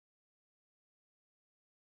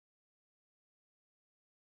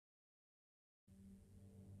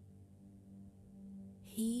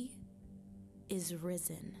is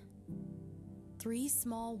risen. 3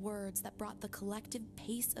 small words that brought the collective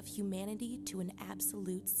pace of humanity to an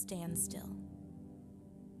absolute standstill.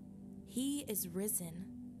 He is risen.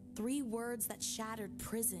 3 words that shattered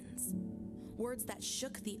prisons. Words that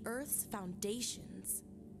shook the earth's foundations.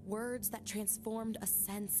 Words that transformed a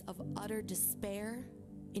sense of utter despair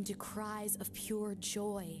into cries of pure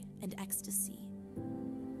joy and ecstasy.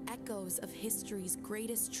 Echoes of history's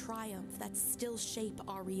greatest triumph that still shape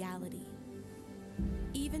our reality.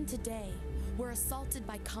 Even today, we're assaulted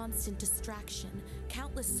by constant distraction,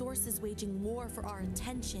 countless sources waging war for our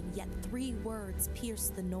attention, yet 3 words pierce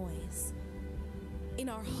the noise. In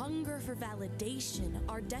our hunger for validation,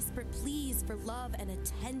 our desperate pleas for love and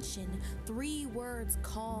attention, 3 words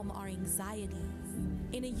calm our anxieties.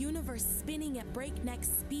 In a universe spinning at breakneck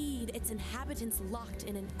speed, its inhabitants locked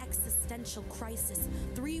in an existential crisis,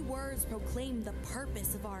 3 words proclaim the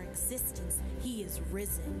purpose of our existence. He is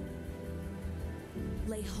risen.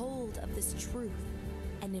 Lay hold of this truth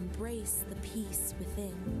and embrace the peace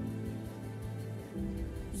within.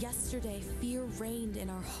 Yesterday, fear reigned in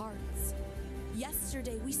our hearts.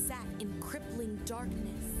 Yesterday, we sat in crippling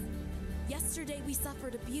darkness. Yesterday, we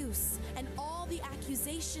suffered abuse and all the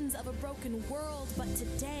accusations of a broken world. But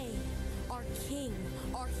today, our King,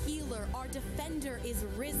 our healer, our defender is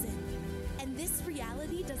risen. And this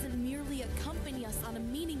reality doesn't merely accompany us on a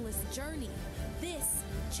meaningless journey. This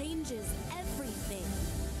changes everything.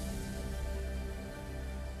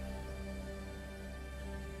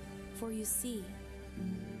 For you see,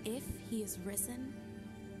 if he is risen,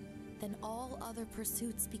 then all other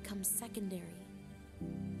pursuits become secondary.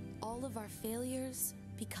 All of our failures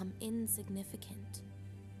become insignificant.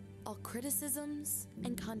 All criticisms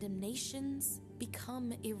and condemnations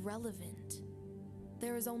become irrelevant.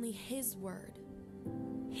 There is only his word,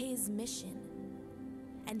 his mission,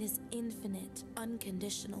 and his infinite,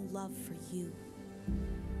 unconditional love for you.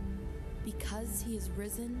 Because he is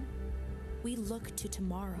risen, we look to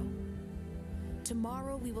tomorrow.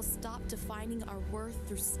 Tomorrow we will stop defining our worth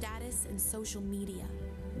through status and social media.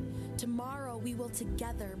 Tomorrow we will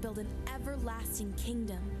together build an everlasting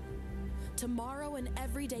kingdom. Tomorrow and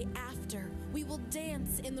every day after, we will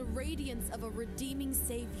dance in the radiance of a redeeming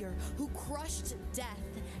Savior who crushed death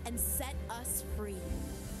and set us free.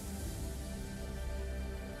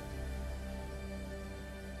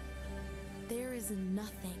 There is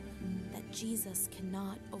nothing that Jesus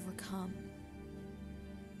cannot overcome.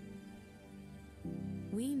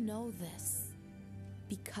 We know this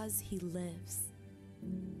because he lives.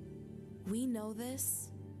 We know this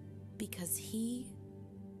because he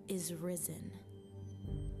is risen.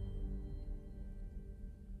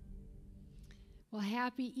 Well,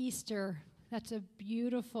 happy Easter. That's a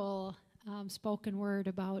beautiful spoken word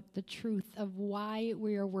about the truth of why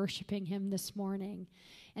we are worshiping him this morning.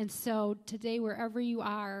 And so today, wherever you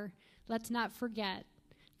are, let's not forget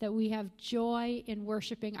that we have joy in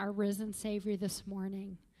worshiping our risen Savior this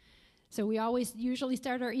morning. So we usually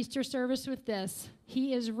start our Easter service with this: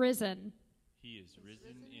 he is risen. He is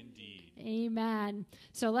risen indeed. Amen.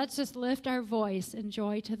 So let's just lift our voice in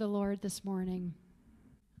joy to the Lord this morning.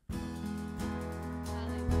 We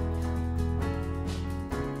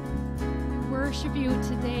worship you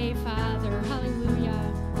today, Father.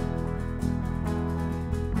 Hallelujah.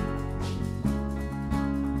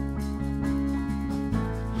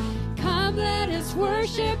 Come, let us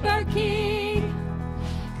worship our King.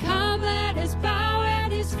 Come, let us bow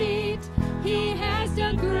at his feet. He has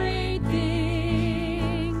done great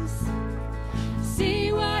things.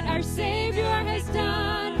 See what our Savior has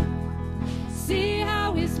done. See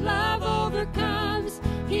how his love overcomes.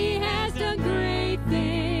 He has done great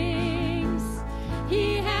things.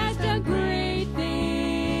 He has done great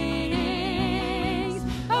things.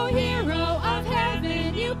 Oh, hero of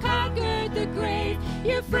heaven, you conquered the grave.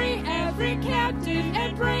 You free every captive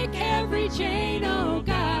and break every chain, oh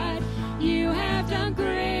God. You have done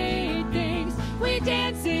great things. We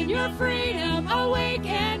dance in your freedom, awake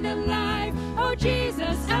and alive. Oh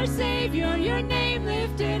Jesus, our Savior, your name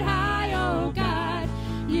lifted high, oh God.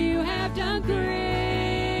 You have done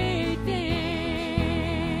great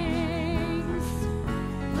things.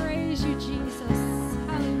 Praise you, Jesus.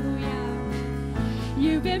 Hallelujah.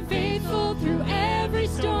 You've been faithful through every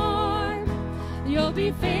storm. You'll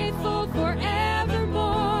be faithful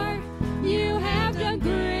forevermore. You have done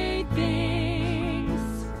great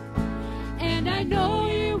things. And I know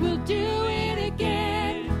you will do it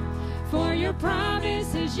again. For your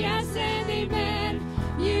promise is yes and amen.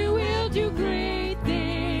 You will do great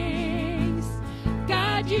things.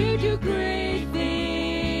 God, you do great things.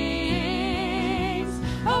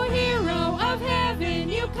 Oh, hero of heaven,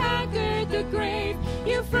 you conquered the grave.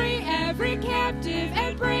 You free every captive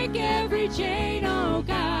chain, oh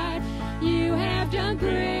God. You have done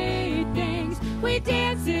great things. We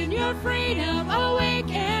dance in your freedom, awake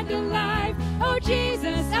and alive. Oh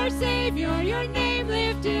Jesus, our Savior, your name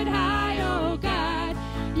lifted high, oh God.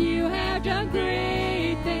 You have done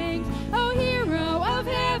great things. Oh hero of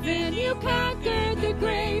heaven, you conquered the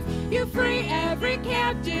grave. You free every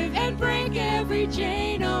captive and break every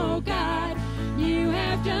chain, oh God. You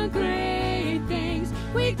have done great things.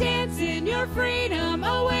 We dance in your freedom,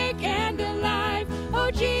 awake and alive. Oh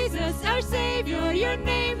Jesus, our Savior, your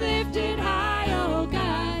name lifted high, oh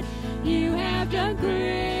God. You have done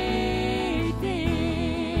great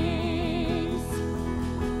things.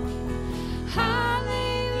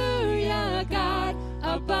 Hallelujah, God,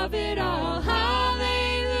 above it all.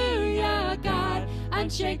 Hallelujah, God,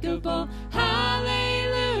 unshakable.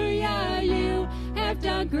 Hallelujah, you have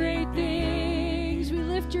done great things. We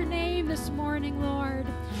lift your name this morning, Lord.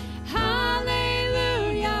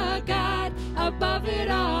 Hallelujah, God, above it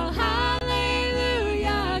all.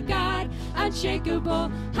 Hallelujah, God, unshakable.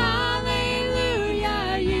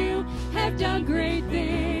 Hallelujah, you have done great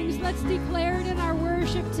things. Let's declare it in our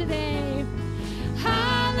worship today.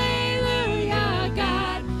 Hallelujah,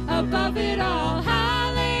 God, above it all.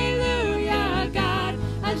 Hallelujah, God,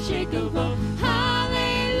 unshakable.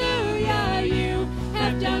 Hallelujah, you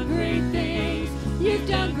have done great things. You've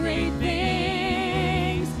done great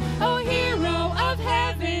things. Oh, hero of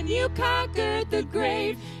heaven, you conquered the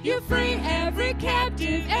grave. You free every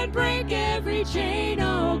captive and break every chain,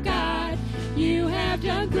 oh God. You have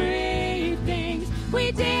done great things.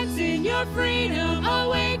 We dance in your freedom,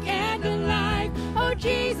 awake and alive. Oh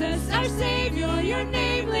Jesus, our Savior, your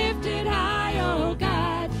name lifted high, oh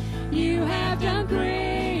God. You have done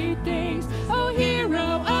great things. Oh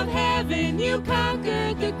hero of heaven, you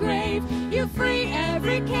conquered the grave. You free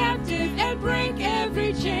every captive and break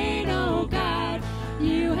every chain, oh God.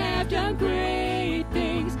 You have done great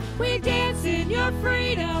things. We dance in your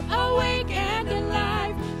freedom, awake and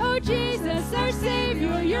alive. Oh Jesus, our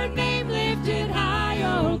Savior, your name lifted high,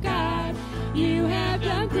 oh God. You have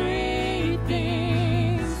done great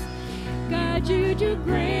things. God, you do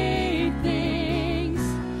great things.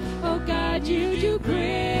 Oh God, you do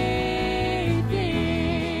great things.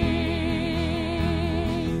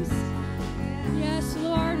 Yes,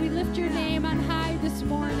 Lord, we lift your name on high this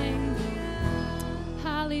morning.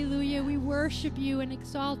 Hallelujah. We worship you and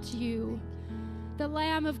exalt you, the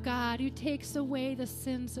Lamb of God who takes away the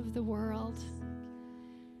sins of the world.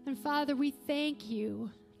 And Father, we thank you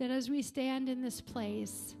that as we stand in this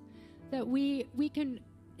place, that we can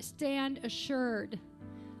stand assured,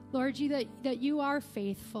 Lord, that you are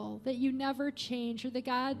faithful, that you never change. You're the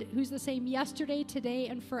God who's the same yesterday, today,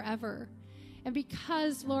 and forever. And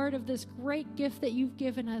because, Lord, of this great gift that you've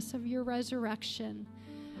given us of your resurrection,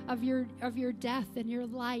 of your death and your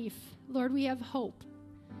life, Lord, we have hope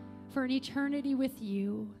for an eternity with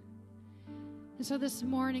you. And so this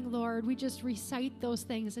morning, Lord, we just recite those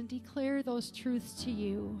things and declare those truths to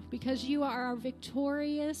you, because you are our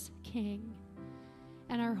victorious King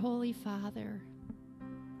and our Holy Father.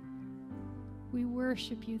 We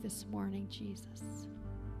worship you this morning, Jesus.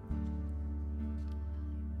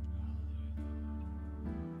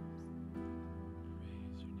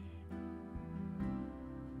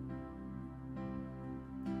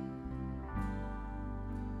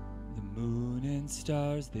 Moon and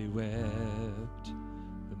stars they wept,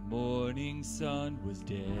 the morning sun was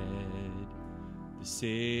dead, the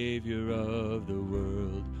Savior of the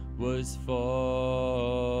world was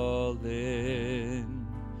fallen,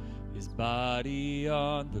 his body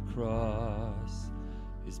on the cross,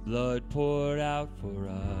 his blood poured out for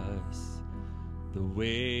us, the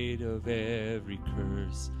weight of every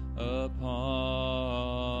curse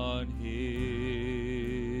upon him.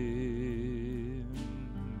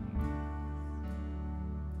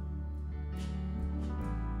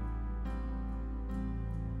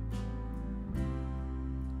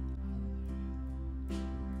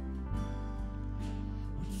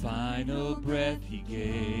 Final breath he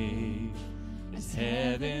gave as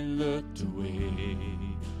heaven looked away.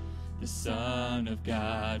 The Son of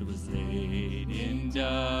God was laid in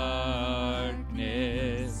darkness,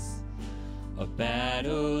 a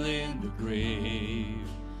battle in the grave.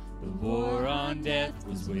 The war on death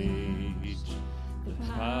was waged, the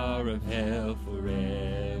power of hell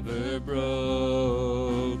forever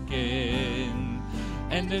broken,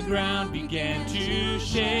 and the ground began to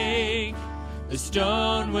shake. The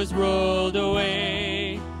stone was rolled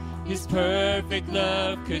away. His perfect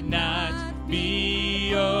love could not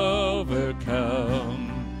be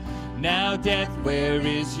overcome. Now death, where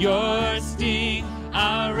is your sting?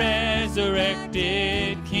 Our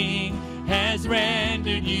resurrected King has has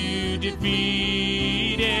rendered you defeated.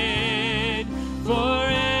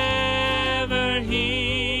 Forever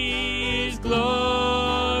he is glorified.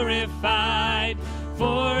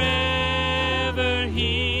 Forever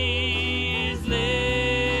he is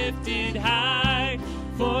lifted high.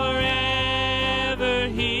 Forever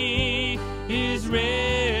he is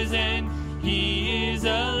risen. He is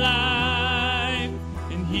alive,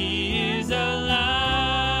 and he is alive.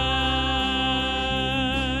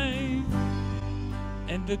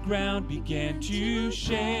 And the ground began to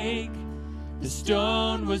shake. The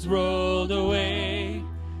stone was rolled away.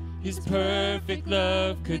 His perfect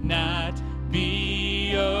love could not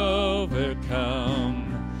be overcome.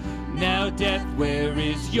 Now death, where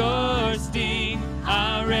is your sting?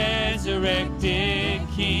 Our resurrected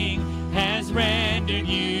King has rendered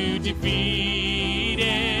you defeated.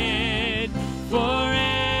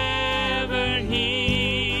 Forever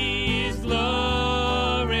he is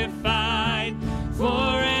glorified.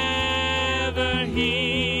 Forever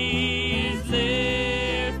he is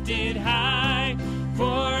lifted high.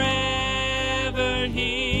 Forever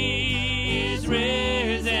he is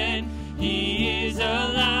risen. He is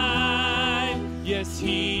alive. Yes,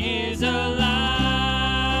 he is alive.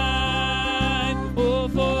 Oh,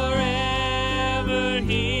 forever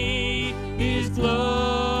he is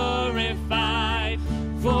glorified.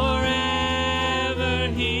 Forever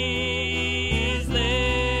he is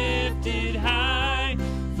lifted high.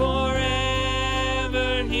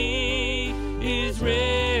 Forever he is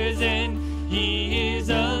risen. He is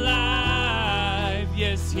alive.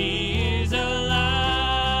 Yes, he is alive.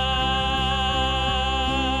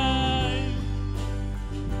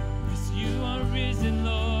 Yes, you are risen,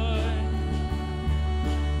 Lord.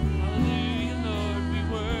 Hallelujah, Lord, we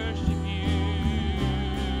worship you.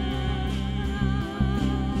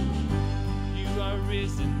 You are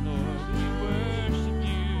risen, Lord, we worship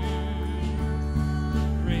you.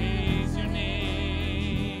 Praise your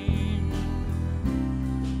name.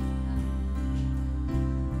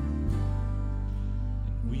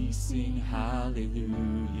 And we sing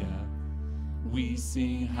hallelujah. We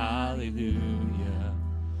sing hallelujah.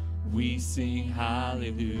 We sing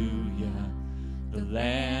hallelujah. The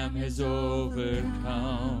Lamb has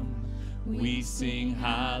overcome. We sing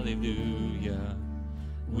hallelujah.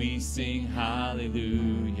 We sing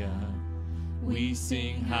hallelujah. We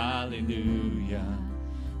sing hallelujah.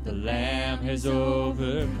 The Lamb has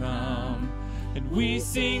overcome. And we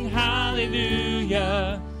sing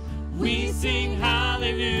hallelujah. We sing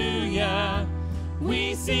hallelujah.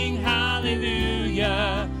 We sing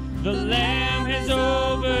hallelujah. The Lamb has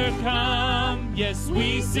overcome. Yes,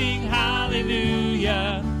 we sing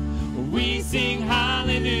hallelujah. We sing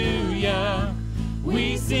hallelujah.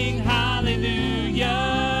 We sing hallelujah.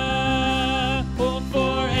 Oh,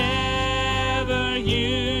 forever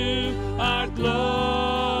you are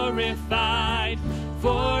glorified.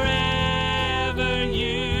 Forever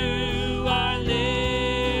you are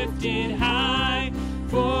lifted high.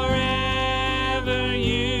 Forever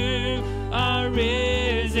you are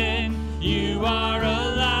risen. You are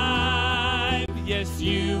alive. Yes,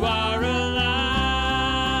 you are alive.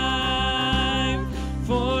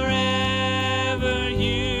 Forever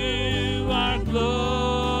you are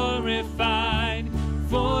glorified.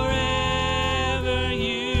 Forever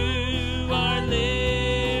you are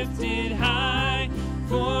lifted high.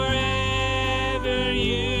 Forever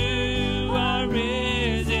you are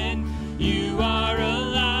risen. You are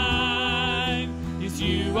alive. Yes,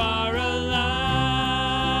 you are alive.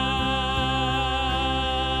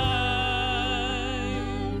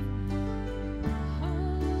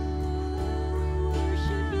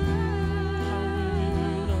 Worship you,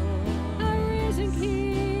 our risen King.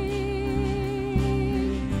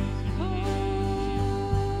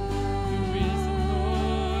 You're risen,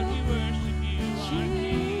 Lord. We worship you, our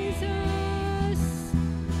King. Jesus,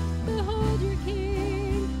 behold your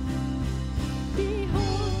King.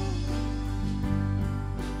 Behold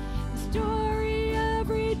the story of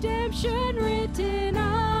redemption written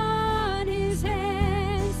on his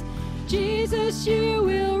hands. Jesus, you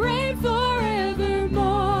will reign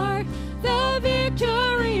forevermore. The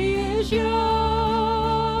victory is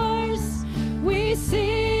yours. We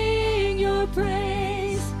sing your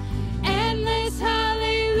praise. Endless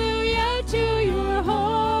hallelujah to your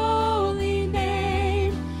holy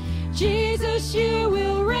name. Jesus, you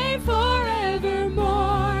will reign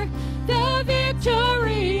forevermore. The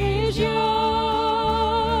victory is yours.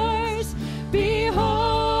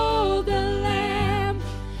 Behold the Lamb,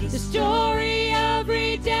 the story of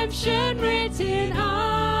redemption written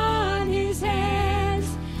on his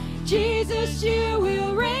hands. Jesus, you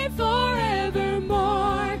will reign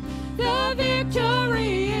forevermore. The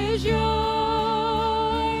victory is yours.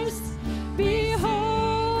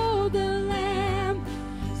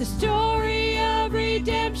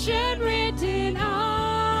 redemption written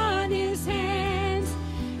on his hands.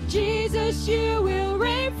 Jesus, you will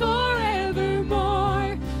reign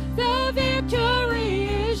forevermore. The victory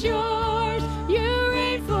is yours. You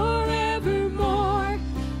reign forevermore.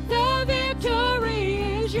 The victory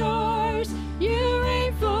is yours. You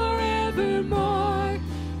reign forevermore.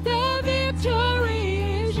 The victory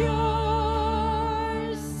is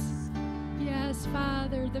yours. Yes,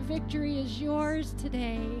 Father, the victory is yours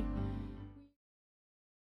today.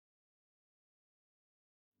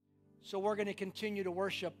 So we're going to continue to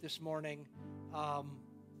worship this morning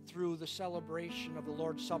through the celebration of the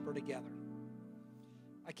Lord's Supper together.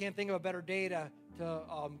 I can't think of a better day to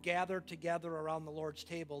gather together around the Lord's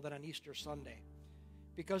table than on Easter Sunday,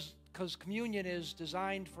 because communion is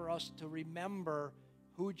designed for us to remember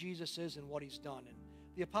who Jesus is and what he's done. And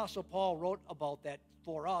the Apostle Paul wrote about that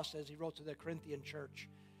for us as he wrote to the Corinthian church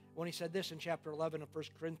when he said this in chapter 11 of 1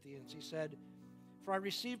 Corinthians. He said, "For I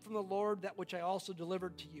received from the Lord that which I also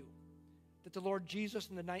delivered to you, that the Lord Jesus,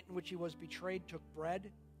 in the night in which he was betrayed, took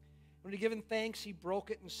bread. When he had given thanks, he broke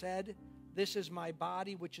it and said, 'This is my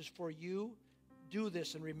body, which is for you. Do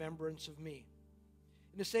this in remembrance of me.'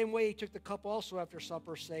 In the same way, he took the cup also after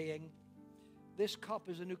supper, saying, 'This cup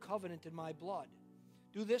is a new covenant in my blood.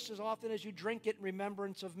 Do this as often as you drink it in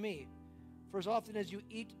remembrance of me. For as often as you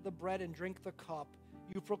eat the bread and drink the cup,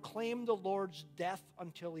 you proclaim the Lord's death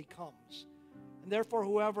until he comes. And therefore,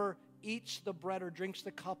 whoever eats the bread or drinks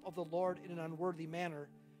the cup of the Lord in an unworthy manner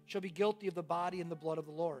shall be guilty of the body and the blood of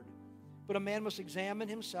the Lord. But a man must examine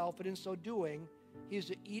himself, and in so doing, he is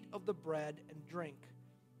to eat of the bread and drink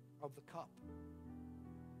of the cup."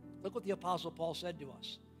 Look what the Apostle Paul said to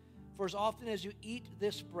us. "For as often as you eat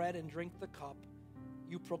this bread and drink the cup,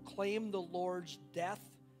 you proclaim the Lord's death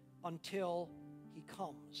until he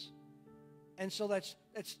comes." And so that's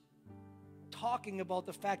talking about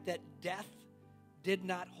the fact that death did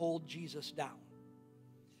not hold Jesus down.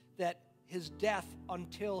 That his death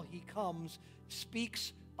until he comes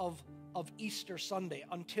speaks of Easter Sunday.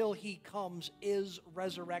 Until he comes is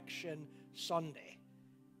Resurrection Sunday.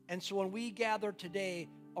 And so when we gather today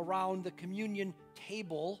around the communion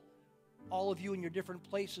table, all of you in your different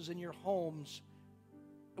places in your homes,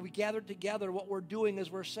 we gather together, what we're doing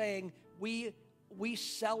is we're saying we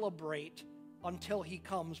celebrate until he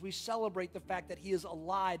comes. We celebrate the fact that he is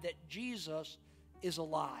alive, that Jesus is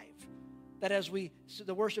alive. That as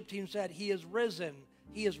the worship team said, he is risen.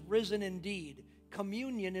 He is risen indeed.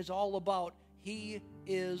 Communion is all about he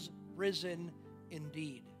is risen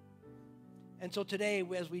indeed. And so today,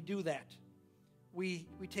 as we do that, we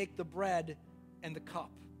take the bread and the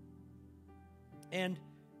cup. And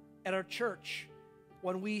at our church,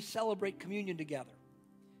 when we celebrate communion together,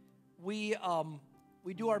 we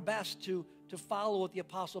do our best to follow what the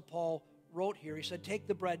Apostle Paul wrote here. He said, take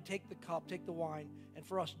the bread, take the cup, take the wine, and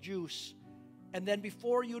for us, juice. And then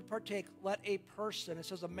before you would partake, let a person, it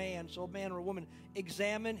says a man, so a man or a woman,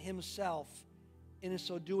 examine himself. And in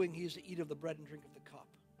so doing, he is to eat of the bread and drink of the cup.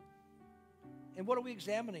 And what are we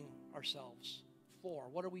examining ourselves for?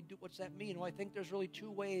 What do we do? What's that mean? Well, I think there's really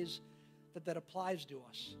two ways that applies to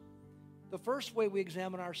us. The first way we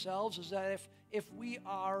examine ourselves is that if we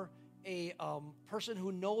are a person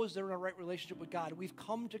who knows they're in a right relationship with God, we've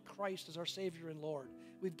come to Christ as our Savior and Lord,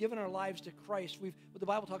 we've given our lives to Christ, what the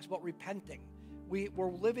Bible talks about repenting. We're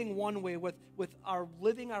living one way with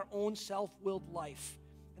living our own self-willed life.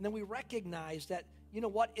 And then we recognize that, you know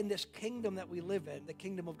what, in this kingdom that we live in, the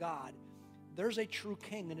kingdom of God, there's a true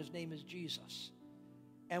king and his name is Jesus.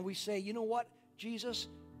 And we say, you know what, Jesus,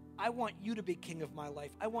 I want you to be king of my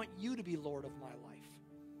life. I want you to be Lord of my life.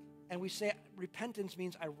 And we say repentance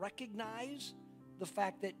means I recognize the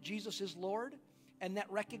fact that Jesus is Lord, and that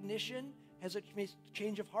recognition has a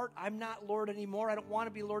change of heart. I'm not Lord anymore. I don't want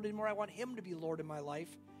to be Lord anymore. I want him to be Lord in my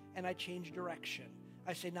life, and I change direction.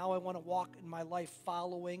 I say now I want to walk in my life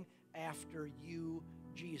following after you,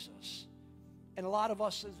 Jesus. And a lot of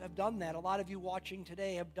us have done that. A lot of you watching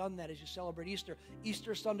today have done that as you celebrate Easter.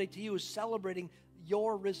 Easter Sunday to you is celebrating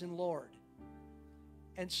your risen Lord.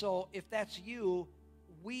 And so if that's you,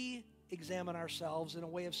 we examine ourselves in a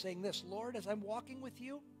way of saying this, Lord, as I'm walking with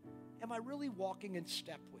you, am I really walking in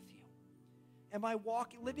step with you? Am I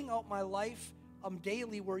living out my life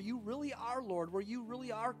daily where you really are Lord, where you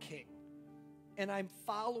really are King, and I'm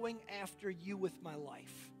following after you with my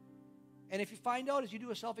life? And if you find out, as you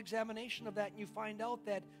do a self-examination of that, and you find out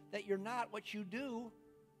that you're not what you do,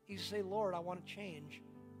 you say, Lord, I want to change.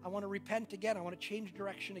 I want to repent again. I want to change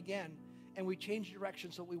direction again. And we change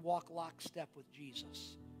direction so we walk lockstep with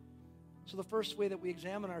Jesus. So the first way that we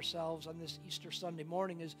examine ourselves on this Easter Sunday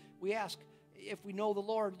morning is we ask, if we know the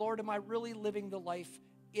Lord, Lord, am I really living the life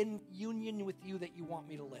in union with you that you want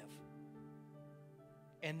me to live.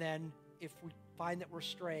 And then if we find that we're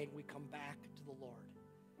straying, we come back to the Lord.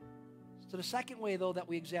 So the second way, though, that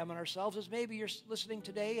we examine ourselves is maybe you're listening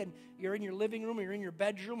today and you're in your living room or you're in your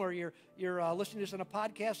bedroom or you're listening to this on a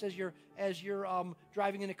podcast as you're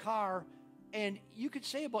driving in a car, and you could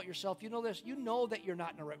say about yourself, you know this, you know that you're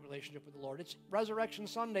not in a right relationship with the Lord. It's Resurrection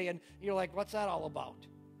Sunday, and you're like, what's that all about?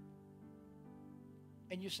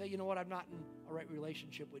 And you say, you know what, I'm not in a right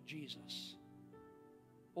relationship with Jesus.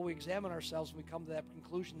 Well, we examine ourselves and we come to that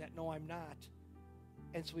conclusion that, no, I'm not.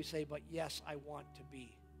 And so we say, but yes, I want to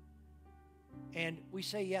be. And we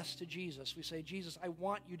say yes to Jesus. We say, Jesus, I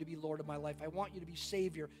want you to be Lord of my life. I want you to be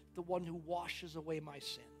Savior, the one who washes away my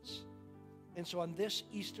sins. And so on this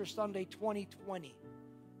Easter Sunday 2020,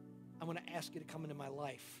 I'm going to ask you to come into my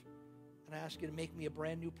life. And I ask you to make me a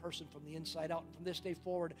brand new person from the inside out. And from this day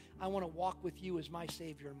forward, I want to walk with you as my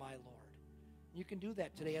Savior and my Lord. You can do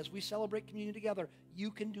that today. As we celebrate communion together,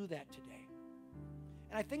 you can do that today.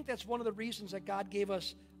 And I think that's one of the reasons that God gave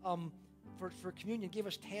us, for communion, gave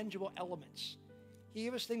us tangible elements. He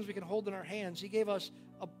gave us things we can hold in our hands. He gave us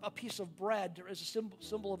a piece of bread as a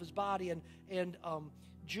symbol of his body, and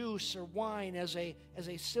juice or wine as a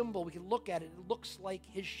symbol. We can look at it. It looks like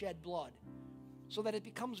his shed blood, so that it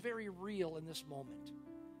becomes very real in this moment.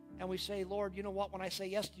 And we say, Lord, you know what? When I say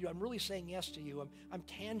yes to you, I'm really saying yes to you. I'm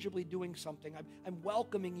tangibly doing something. I'm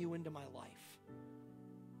welcoming you into my life.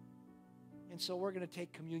 And so we're going to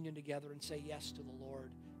take communion together and say yes to the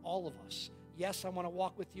Lord, all of us. Yes, I want to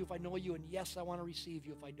walk with you if I know you, and yes, I want to receive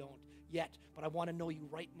you if I don't yet, but I want to know you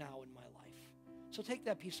right now in my life. So take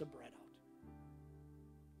that piece of bread out.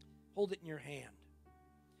 Hold it in your hand.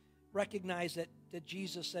 Recognize that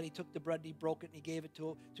Jesus said he took the bread and he broke it and he gave it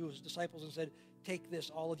to his disciples and said, take this,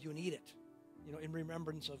 all of you, and eat it, in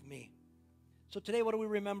remembrance of me. So today, what do we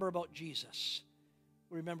remember about Jesus?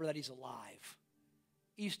 We remember that he's alive.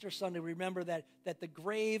 Easter Sunday, we remember that the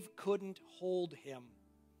grave couldn't hold him,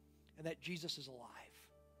 and that Jesus is alive,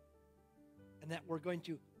 and that we're going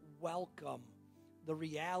to welcome the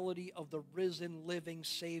reality of the risen, living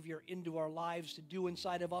Savior into our lives to do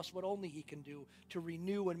inside of us what only he can do, to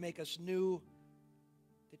renew and make us new,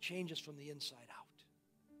 to change us from the inside out.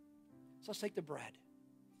 So let's take the bread.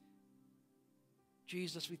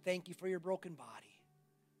 Jesus, we thank you for your broken body.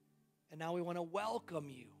 And now we want to welcome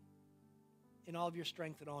you in all of your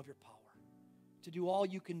strength and all of your power to do all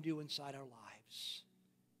you can do inside our lives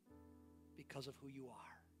because of who you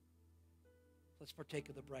are. Let's partake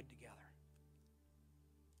of the bread together.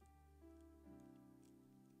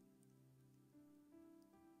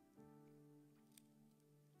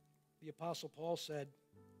 The Apostle Paul said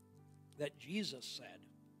that Jesus said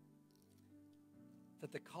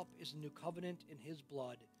that the cup is a new covenant in his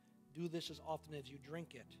blood. Do this as often as you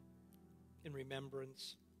drink it in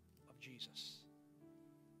remembrance of Jesus.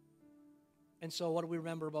 And so what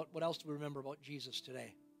else do we remember about Jesus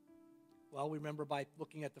today? Well, we remember by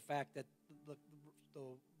looking at the fact that the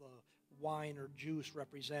wine or juice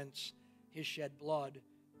represents his shed blood.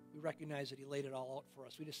 We recognize that he laid it all out for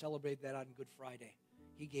us. We just celebrated that on Good Friday.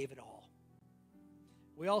 He gave it all.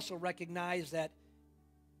 We also recognize that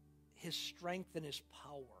his strength and his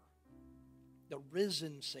power, the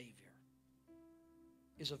risen Savior,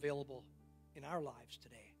 is available in our lives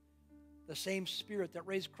today. The same Spirit that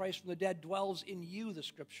raised Christ from the dead dwells in you, the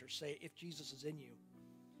Scriptures say, if Jesus is in you.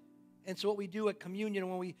 And so what we do at communion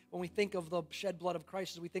when we think of the shed blood of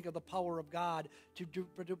Christ is we think of the power of God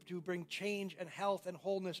to bring change and health and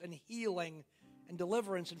wholeness and healing and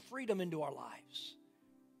deliverance and freedom into our lives.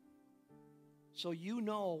 So you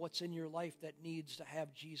know what's in your life that needs to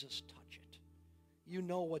have Jesus touch it. You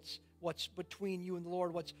know what's between you and the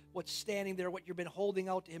Lord, what's standing there, what you've been holding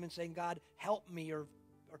out to him and saying, God, help me or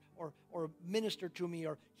minister to me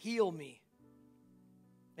or heal me.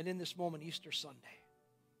 And in this moment, Easter Sunday,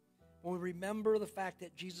 when we remember the fact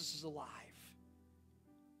that Jesus is alive,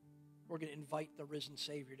 we're going to invite the risen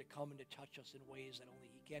Savior to come and to touch us in ways that only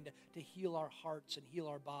he can, to heal our hearts and heal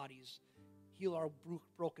our bodies, heal our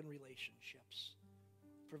broken relationships,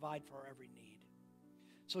 provide for our every need.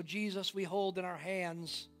 So Jesus, we hold in our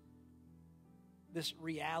hands this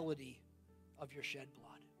reality of your shed blood.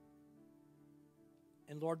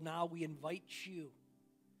 And Lord, now we invite you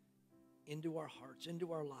into our hearts,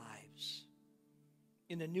 into our lives,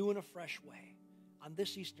 in a new and a fresh way on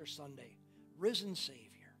this Easter Sunday. Risen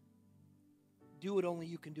Savior, do what only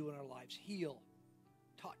you can do in our lives. Heal,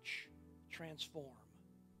 touch, transform,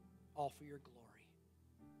 all for your glory.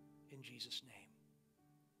 In Jesus' name,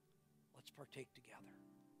 let's partake together.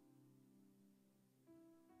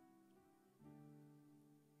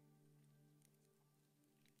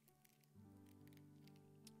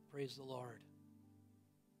 Praise the Lord.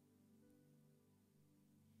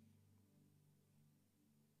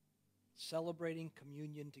 Celebrating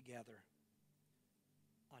communion together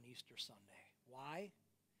on Easter Sunday. Why?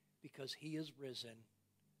 Because he is risen.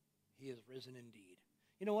 He is risen indeed.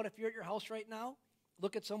 You know what? If you're at your house right now,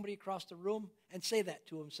 look at somebody across the room and say that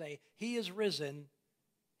to him. Say, he is risen.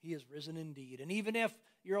 He is risen indeed. And even if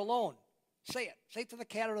you're alone, say it. Say it to the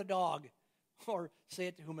cat or the dog, or say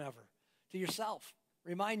it to whomever. To yourself.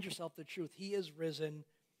 Remind yourself the truth. He is risen.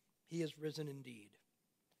 He is risen indeed.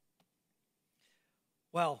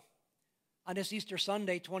 Well, on this Easter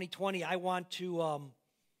Sunday, 2020, I want to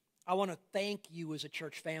thank you as a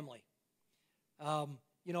church family.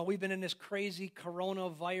 We've been in this crazy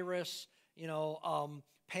coronavirus,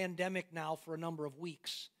 pandemic now for a number of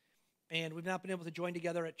weeks. And we've not been able to join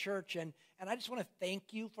together at church. And I just want to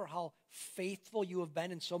thank you for how faithful you have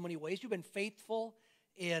been in so many ways. You've been faithful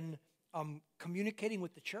in communicating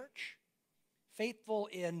with the church, faithful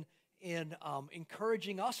in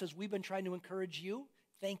encouraging us as we've been trying to encourage you.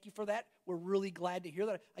 Thank you for that. We're really glad to hear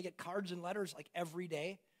that. I get cards and letters like every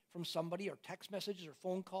day from somebody, or text messages or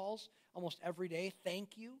phone calls almost every day.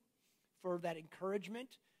 Thank you for that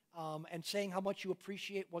encouragement and saying how much you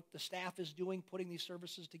appreciate what the staff is doing, putting these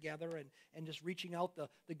services together and just reaching out.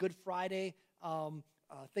 The Good Friday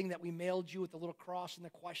thing that we mailed you with the little cross and the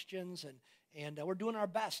questions. And we're doing our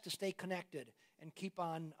best to stay connected and keep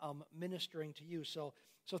on ministering to you. So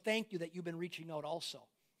thank you that you've been reaching out also.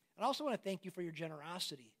 And I also want to thank you for your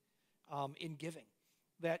generosity in giving.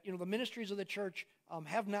 That, the ministries of the church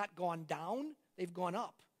have not gone down, they've gone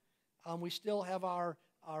up. We still have our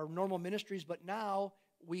normal ministries, but now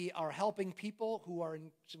we are helping people who are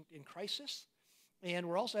in crisis, and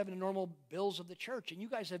we're also having the normal bills of the church. And you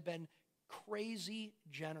guys have been crazy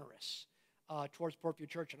generous towards Portview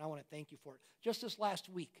Church, and I want to thank you for it. Just this last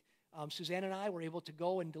week, Suzanne and I were able to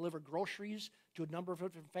go and deliver groceries to a number of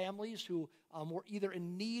different families who were either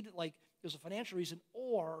in need, like there's a financial reason,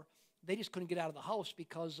 or they just couldn't get out of the house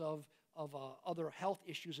because of other health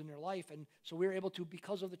issues in their life. And so we were able to,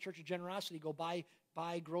 because of the Church's generosity, go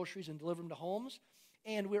buy groceries and deliver them to homes.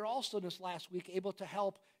 And we were also this last week able to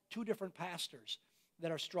help 2 different pastors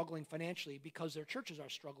that are struggling financially because their churches are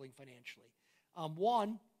struggling financially.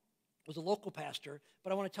 One was a local pastor,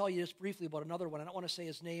 but I want to tell you just briefly about another one. I don't want to say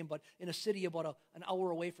his name, but in a city about an hour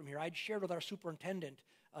away from here, I'd shared with our superintendent,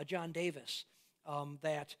 John Davis,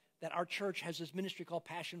 that our church has this ministry called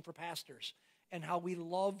Passion for Pastors, and how we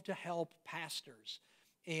love to help pastors.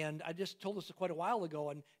 And I just told this quite a while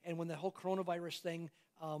ago, and when the whole coronavirus thing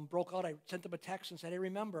broke out, I sent them a text and said, hey,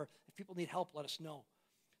 remember, if people need help, let us know.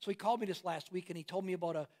 So he called me this last week, and he told me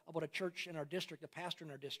about a church in our district, a pastor in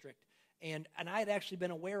our district. And I had actually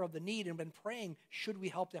been aware of the need and been praying, should we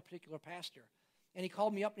help that particular pastor? And he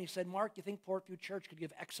called me up and he said, Mark, you think Portview Church could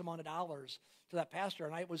give X amount of dollars to that pastor?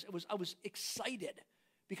 And I was excited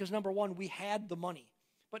because, number one, we had the money.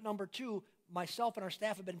 But number two, myself and our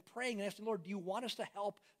staff have been praying and asking, Lord, do you want us to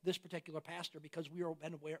help this particular pastor? Because we were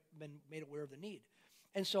been made aware of the need.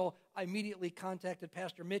 And so I immediately contacted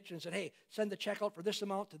Pastor Mitch and said, hey, send the check out for this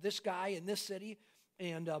amount to this guy in this city.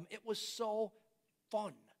 And it was so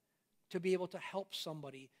fun to be able to help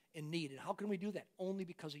somebody in need. And how can we do that? Only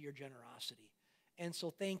because of your generosity. And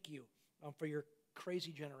so thank you for your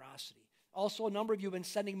crazy generosity. Also, a number of you have been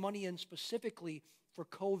sending money in specifically for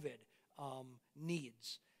COVID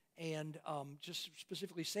needs. And just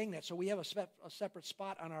specifically saying that. So we have a separate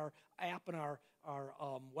spot on our app and our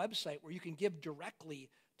website where you can give directly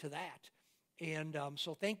to that. And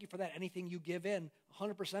so thank you for that. Anything you give in,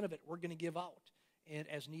 100% of it, we're going to give out and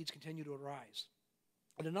as needs continue to arise.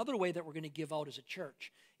 And another way that we're going to give out as a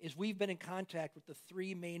church is we've been in contact with the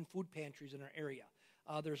 3 main food pantries in our area.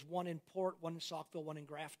 There's one in Port, one in Saukville, one in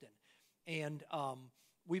Grafton. And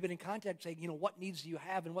we've been in contact saying, what needs do you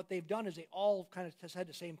have? And what they've done is they all kind of said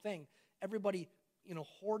the same thing. Everybody,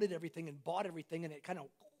 hoarded everything and bought everything, and it kind of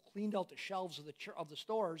cleaned out the shelves of the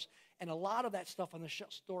stores. And a lot of that stuff on the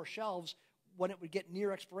store shelves, when it would get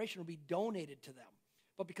near expiration, would be donated to them.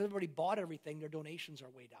 But because everybody bought everything, their donations are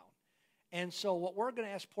way down. And so what we're going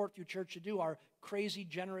to ask Portview Church to do, our crazy,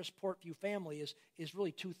 generous Portview family, is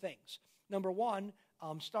really 2 things. Number one,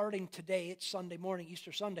 starting today, it's Sunday morning,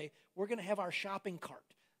 Easter Sunday, we're going to have our shopping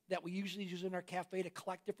cart that we usually use in our cafe to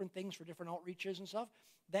collect different things for different outreaches and stuff.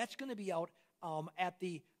 That's going to be out at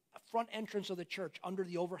the front entrance of the church under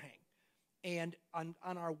the overhang. And on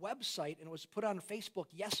our website, and it was put on Facebook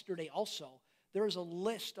yesterday also, there is a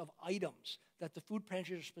list of items that the food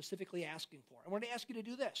pantries are specifically asking for. And we're going to ask you to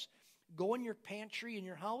do this. Go in your pantry in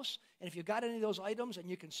your house, and if you've got any of those items and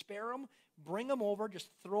you can spare them, bring them over, just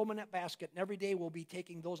throw them in that basket, and every day we'll be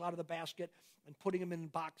taking those out of the basket and putting them in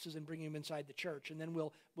boxes and bringing them inside the church, and then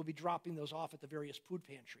we'll be dropping those off at the various food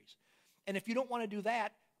pantries. And if you don't want to do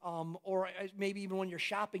that, or maybe even when you're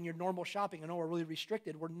shopping, your normal shopping, I know we're really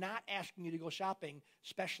restricted, we're not asking you to go shopping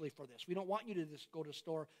specially for this. We don't want you to just go to the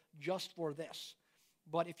store just for this.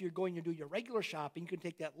 But if you're going to do your regular shopping, you can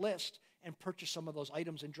take that list and purchase some of those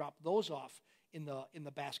items and drop those off in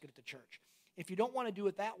the basket at the church. If you don't want to do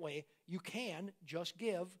it that way, you can just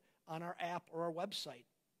give on our app or our website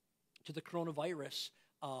to the coronavirus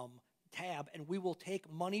tab, and we will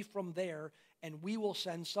take money from there, and we will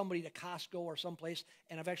send somebody to Costco or someplace.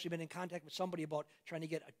 And I've actually been in contact with somebody about trying to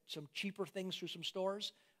get some cheaper things through some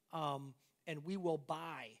stores, and we will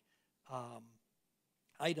buy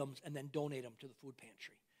items and then donate them to the food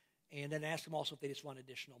pantry. And then ask them also if they just want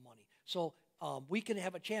additional money. So we can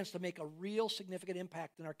have a chance to make a real significant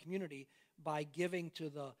impact in our community by giving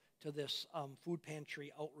to this food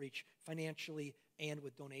pantry outreach financially and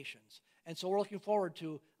with donations. And so we're looking forward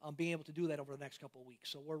to being able to do that over the next couple of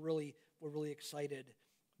weeks. So we're really excited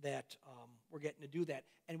that we're getting to do that.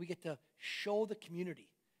 And we get to show the community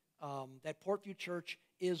that Portview Church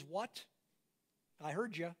is what? I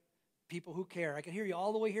heard you. People who care. I can hear you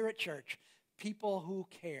all the way here at church. People who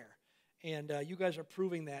care. And you guys are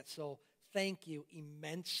proving that. So thank you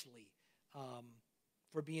immensely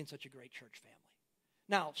for being such a great church family.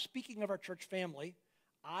 Now, speaking of our church family,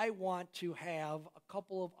 I want to have a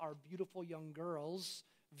couple of our beautiful young girls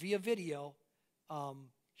via video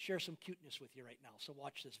share some cuteness with you right now. So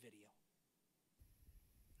watch this video.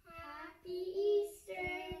 Happy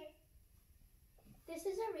Easter! This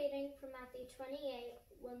is a reading from Matthew 28,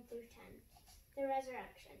 1 through 10, the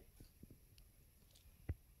resurrection.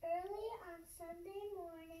 Early on Sunday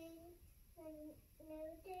morning, when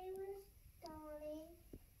noonday was dawning,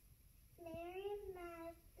 Mary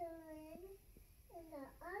Magdalene and the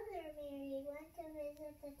other Mary went to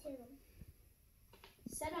visit the tomb.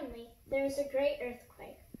 Suddenly, there was a great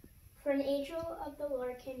earthquake, for an angel of the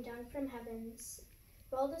Lord came down from heavens,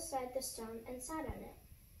 rolled aside the stone, and sat on it.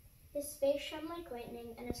 His face shone like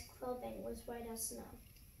lightning, and his clothing was white as snow.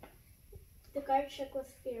 The guards shook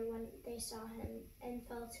with fear when they saw him and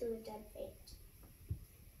fell to a dead faint.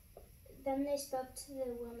 Then they spoke to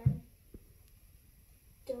the woman.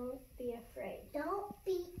 Don't be afraid. Don't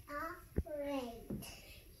be afraid,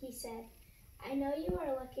 he said. I know you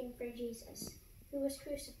are looking for Jesus, who was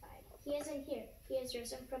crucified. He isn't here. He has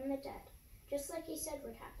risen from the dead, just like he said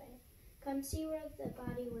would happen. Come see where the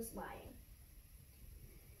body was lying.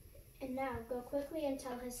 And now go quickly and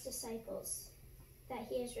tell his disciples that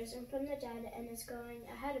he has risen from the dead and is going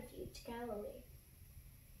ahead of you to Galilee.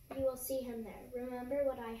 You will see him there. Remember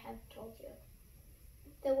what I have told you.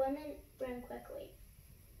 The women ran quickly.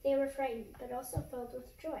 They were frightened, but also filled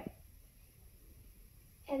with joy.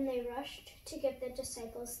 And they rushed to give the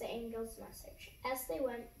disciples the angel's message. As they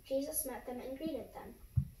went, Jesus met them and greeted them.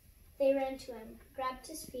 They ran to him, grabbed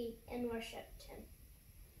his feet, and worshipped him.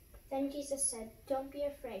 Then Jesus said, Don't be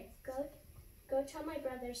afraid. Go tell my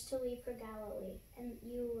brothers to leave for Galilee, and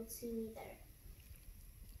you will see me there.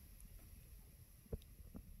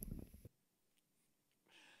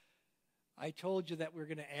 I told you that we're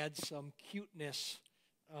going to add some cuteness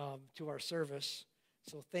to our service.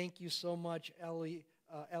 So thank you so much, Ellie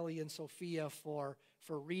and Sophia, for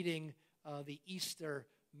reading the Easter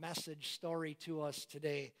message story to us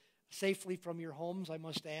today. Safely from your homes, I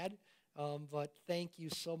must add. But thank you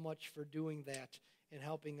so much for doing that and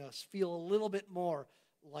helping us feel a little bit more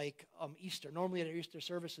like Easter. Normally at our Easter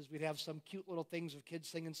services, we'd have some cute little things of kids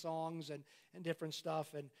singing songs and different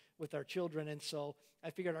stuff and with our children. And so I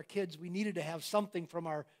figured our kids, we needed to have something from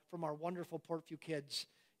our wonderful Portview kids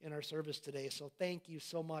in our service today. So thank you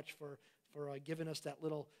so much for giving us that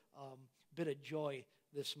little bit of joy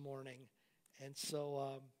this morning. And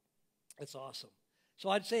so it's awesome. So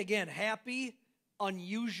I'd say again, happy,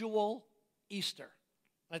 unusual Easter.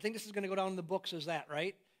 I think this is going to go down in the books as that,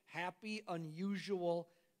 right? Happy, unusual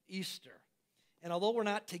Easter. And although we're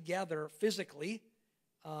not together physically,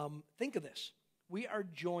 think of this. We are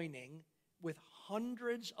joining with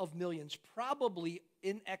hundreds of millions, probably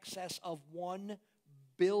in excess of 1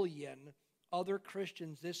 billion other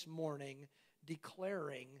Christians this morning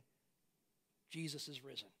declaring Jesus is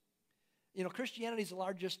risen. You know, Christianity is the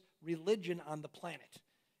largest religion on the planet.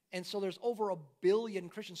 And so there's over 1 billion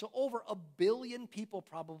Christians. So over 1 billion people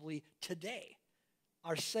probably today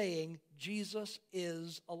are saying Jesus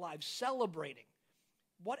is alive, celebrating.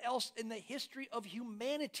 What else in the history of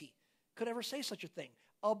humanity could ever say such a thing?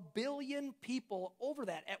 1 billion people over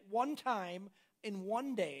that at one time in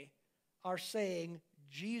one day are saying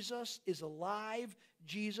Jesus is alive.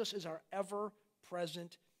 Jesus is our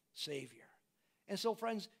ever-present Savior. And so,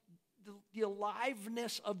 friends, the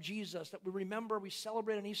aliveness of Jesus that we remember, we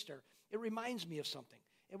celebrate on Easter, it reminds me of something.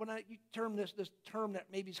 And when you term this term that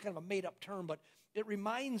maybe is kind of a made-up term, but it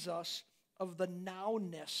reminds us of the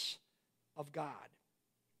nowness of God.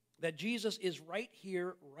 That Jesus is right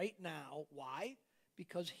here, right now. Why?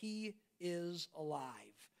 Because he is alive.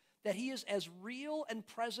 That he is as real and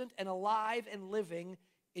present and alive and living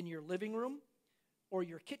in your living room or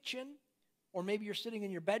your kitchen, or maybe you're sitting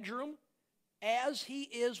in your bedroom, as he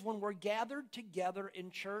is when we're gathered together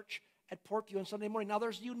in church at Portview on Sunday morning. Now,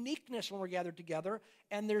 there's uniqueness when we're gathered together,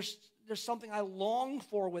 and there's something I long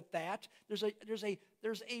for with that. There's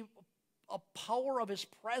a power of his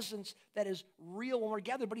presence that is real when we're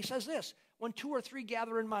gathered. But he says this, when 2 or 3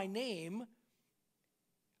 gather in my name,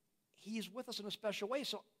 he's with us in a special way.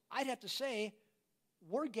 So I'd have to say,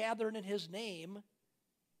 we're gathering in his name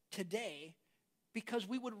today because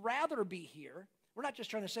we would rather be here. We're not just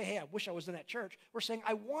trying to say, hey, I wish I was in that church. We're saying,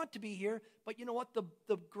 I want to be here, but you know what?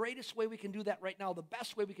 The greatest way we can do that right now, the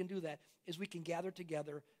best way we can do that, is we can gather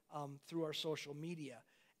together through our social media.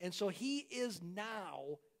 And so he is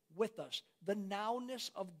now with us. The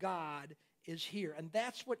nowness of God is here. And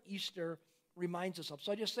that's what Easter reminds us of.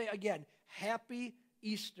 So I just say again, happy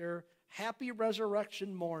Easter, happy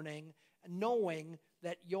resurrection morning, knowing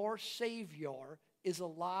that your Savior is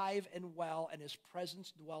alive and well and his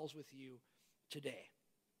presence dwells with you today.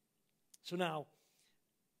 So now,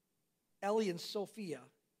 Ellie and Sophia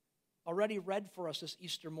already read for us this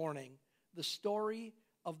Easter morning the story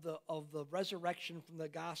of the resurrection from the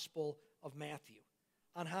Gospel of Matthew,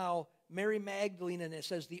 on how Mary Magdalene, and it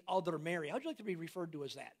says the other Mary. How would you like to be referred to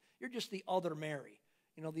as that? You're just the other Mary,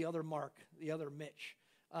 the other Mark, the other Mitch.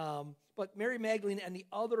 But Mary Magdalene and the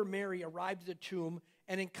other Mary arrived at the tomb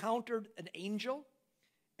and encountered an angel,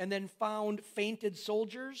 and then found fainted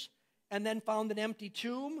soldiers, and then found an empty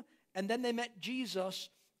tomb, and then they met Jesus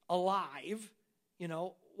alive.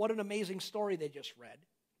 What an amazing story they just read.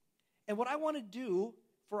 And what I want to do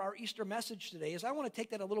for our Easter message today is I want to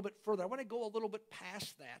take that a little bit further. I want to go a little bit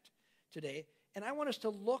past that today, and I want us to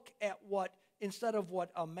look at what, instead of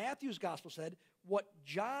what Matthew's gospel said, what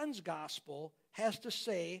John's gospel has to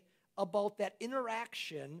say about that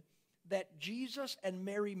interaction that Jesus and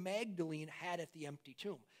Mary Magdalene had at the empty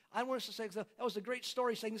tomb. I want us to say, that was a great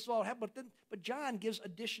story saying this is all happened, but John gives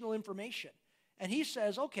additional information. And he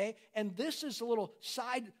says, okay, and this is a little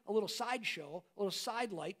sideshow, a little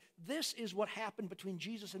sidelight. This is what happened between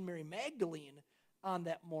Jesus and Mary Magdalene on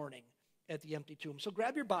that morning at the empty tomb. So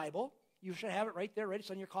grab your Bible. You should have it right there, right?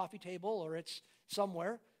 It's on your coffee table or it's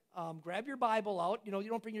somewhere. Grab your Bible out. You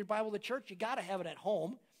don't bring your Bible to church. You got to have it at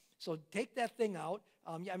home. So take that thing out.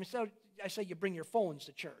 I say you bring your phones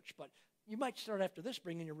to church, but you might start after this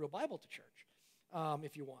bringing your real Bible to church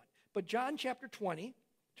if you want. But John chapter 20,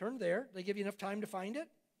 turn there. They give you enough time to find it?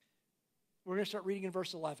 We're going to start reading in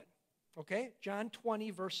verse 11. Okay? John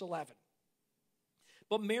 20, verse 11.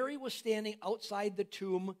 But Mary was standing outside the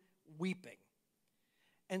tomb weeping.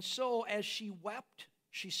 And so as she wept,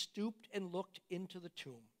 she stooped and looked into the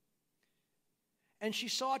tomb. And she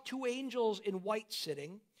saw 2 angels in white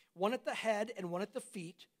sitting, one at the head and one at the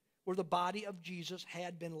feet, where the body of Jesus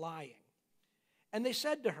had been lying. And they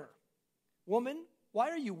said to her, "Woman, why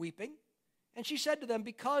are you weeping?" And she said to them,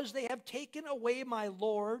 "Because they have taken away my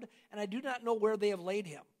Lord, and I do not know where they have laid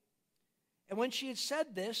him." And when she had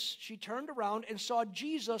said this, she turned around and saw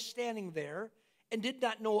Jesus standing there, and did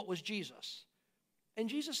not know it was Jesus. And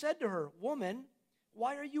Jesus said to her, "Woman,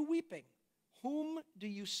 why are you weeping? Whom do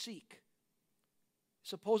you seek?"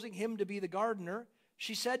 Supposing him to be the gardener,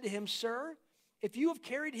 she said to him, "Sir, if you have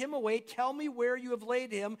carried him away, tell me where you have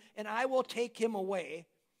laid him, and I will take him away."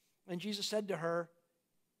 And Jesus said to her,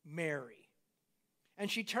 "Mary." And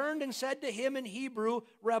she turned and said to him in Hebrew,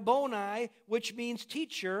 "Rabboni," which means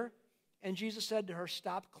teacher. And Jesus said to her,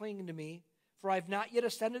 "Stop clinging to me, for I have not yet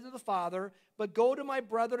ascended to the Father, but go to my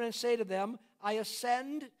brethren and say to them, I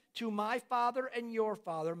ascend to my Father and your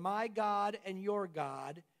Father, my God and your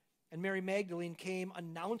God." And Mary Magdalene came,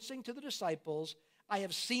 announcing to the disciples, "I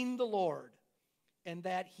have seen the Lord, and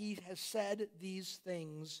that he has said these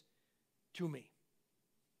things to me."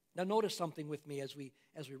 Now notice something with me as we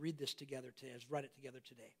read this together today, as read it together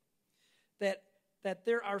today. That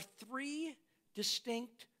there are 3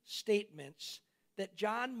 distinct statements that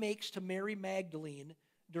John makes to Mary Magdalene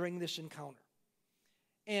during this encounter.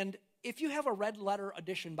 And if you have a red letter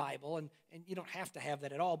edition Bible, and you don't have to have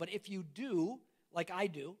that at all, but if you do, like I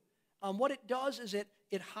do, what it does is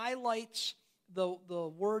it highlights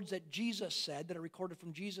the words that Jesus said, that are recorded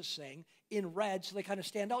from Jesus saying, in red, so they kind of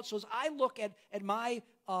stand out. So as I look at my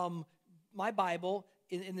my Bible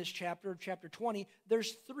in this chapter 20,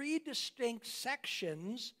 there's 3 distinct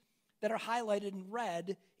sections that are highlighted in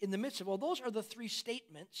red in the midst of. Well, those are the 3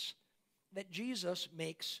 statements that Jesus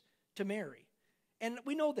makes to Mary. And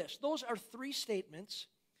we know this. Those are 3 statements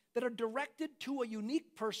that are directed to a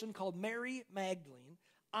unique person called Mary Magdalene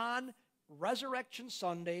on Resurrection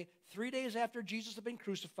Sunday, 3 days after Jesus had been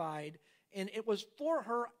crucified, and it was for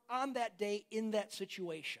her on that day in that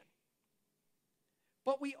situation.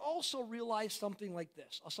 But we also realize something like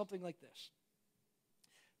this,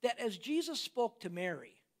 that as Jesus spoke to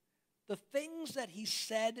Mary, the things that he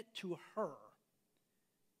said to her,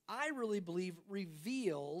 I really believe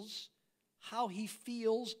reveals how he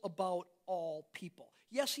feels about all people.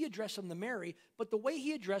 Yes, he addressed them to Mary, but the way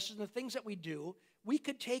he addresses the things that we do, we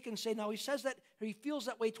could take and say, now he says that, or he feels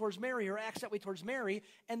that way towards Mary, or acts that way towards Mary,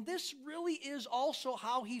 and this really is also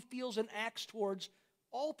how he feels and acts towards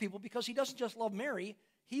all people, because he doesn't just love Mary,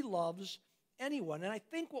 he loves anyone. And I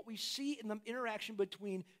think what we see in the interaction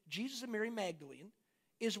between Jesus and Mary Magdalene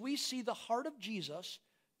is we see the heart of Jesus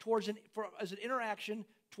as an interaction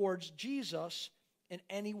towards Jesus and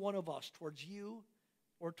any one of us, towards you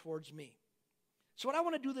or towards me. So what I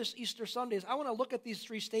want to do this Easter Sunday is I want to look at these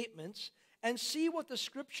 3 statements and see what the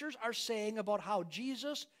Scriptures are saying about how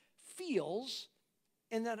Jesus feels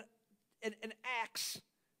and acts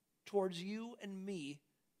towards you and me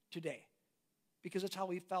today. Because it's how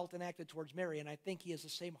he felt and acted towards Mary, and I think he has the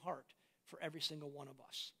same heart for every single one of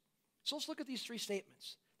us. So let's look at these 3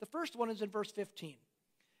 statements. The first one is in verse 15.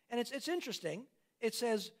 And it's interesting. It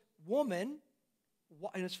says, woman,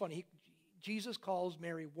 and it's funny, Jesus calls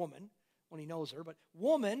Mary woman when he knows her, but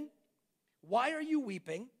woman, why are you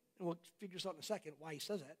weeping? And we'll figure this out in a second, why he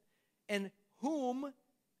says that. And whom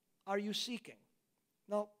are you seeking?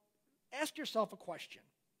 Now, ask yourself a question.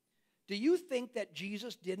 Do you think that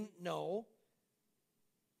Jesus didn't know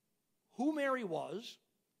who Mary was?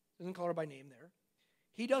 Doesn't call her by name there.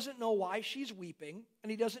 He doesn't know why she's weeping,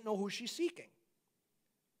 and he doesn't know who she's seeking.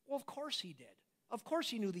 Well, of course he did. Of course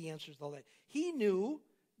he knew the answers to all that. He knew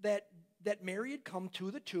that Mary had come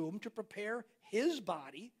to the tomb to prepare his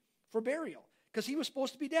body for burial, because he was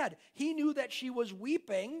supposed to be dead. He knew that she was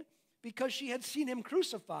weeping because she had seen him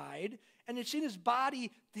crucified and had seen his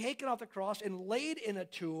body taken off the cross and laid in a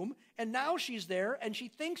tomb, and now she's there, and she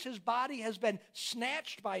thinks his body has been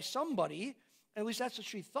snatched by somebody, at least that's what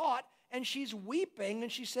she thought, and she's weeping,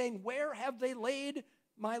 and she's saying, where have they laid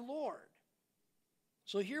my Lord?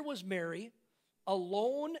 So here was Mary,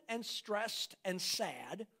 alone and stressed and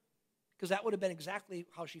sad, because that would have been exactly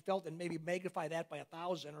how she felt, and maybe magnify that by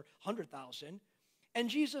 1,000 or 100,000. And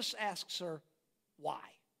Jesus asks her, why?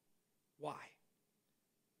 Why?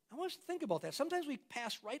 I want us to think about that. Sometimes we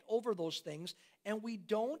pass right over those things, and we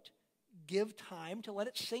don't give time to let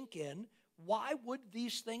it sink in. Why would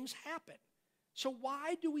these things happen? So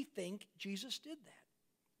why do we think Jesus did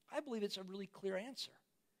that? I believe it's a really clear answer.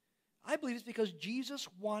 I believe it's because Jesus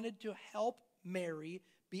wanted to help Mary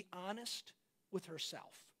be honest with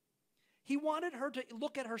herself. He wanted her to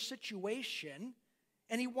look at her situation,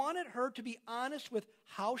 and he wanted her to be honest with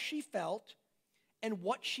how she felt and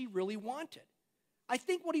what she really wanted. I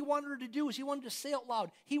think what he wanted her to do is he wanted to say out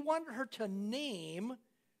loud. He wanted her to name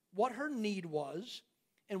what her need was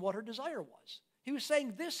and what her desire was. He was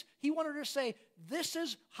saying this, he wanted her to say, this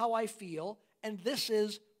is how I feel, and this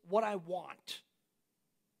is what I want.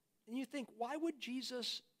 And you think, why would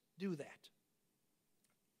Jesus do that?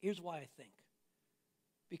 Here's why I think.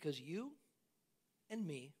 Because you and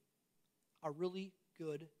me are really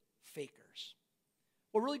good fakers.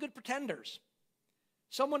 We're really good pretenders.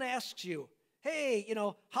 Someone asks you, hey,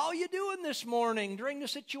 how you doing this morning during the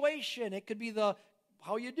situation? It could be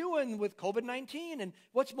how you doing with COVID-19? And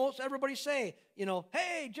what's most everybody say?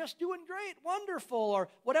 Hey, just doing great, wonderful, or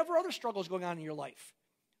whatever other struggles going on in your life.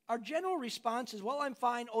 Our general response is, well, I'm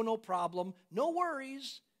fine, oh, no problem, no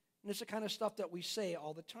worries. And it's the kind of stuff that we say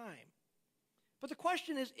all the time. But the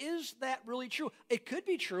question is that really true? It could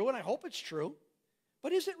be true, and I hope it's true,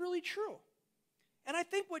 but is it really true? And I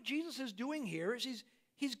think what Jesus is doing here is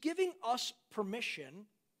he's giving us permission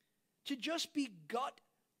to just be gut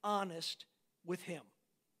honest with him,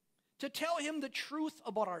 to tell him the truth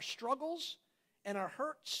about our struggles and our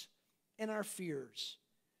hurts and our fears,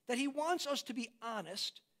 that he wants us to be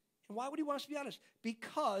honest. And why would he want us to be honest?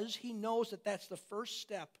 Because he knows that that's the first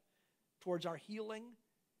step towards our healing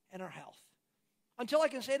and our health. Until I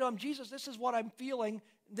can say to him, Jesus, this is what I'm feeling,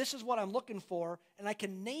 this is what I'm looking for, and I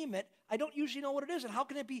can name it, I don't usually know what it is, and how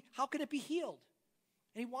can it be healed?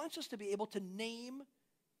 And he wants us to be able to name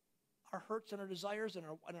our hurts and our desires and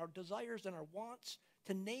our desires and our wants,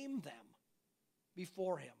 to name them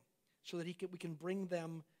before him so that we can bring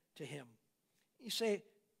them to him. You say,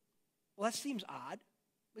 well, that seems odd.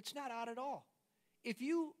 It's not odd at all. If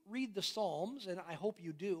you read the Psalms, and I hope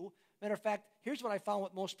you do, matter of fact, here's what I found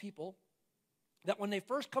with most people, that when they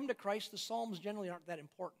first come to Christ, the Psalms generally aren't that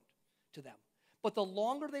important to them. But the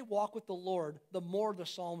longer they walk with the Lord, the more the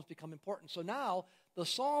Psalms become important. So now, the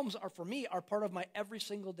Psalms are, for me, are part of my every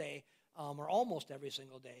single day, or almost every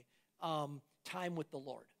single day, time with the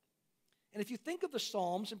Lord. And if you think of the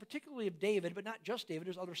Psalms, and particularly of David, but not just David,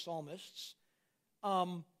 there's other psalmists,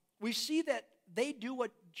 we see that they do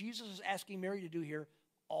what Jesus is asking Mary to do here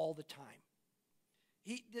all the time.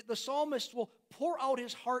 The psalmist will pour out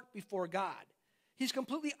his heart before God. He's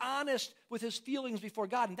completely honest with his feelings before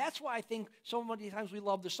God. And that's why I think so many times we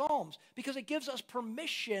love the Psalms, because it gives us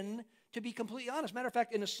permission to be completely honest. Matter of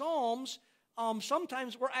fact, in the Psalms,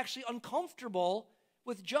 sometimes we're actually uncomfortable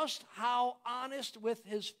with just how honest with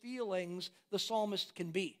his feelings the psalmist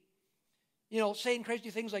can be. You know, saying crazy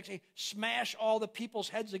things like, say, smash all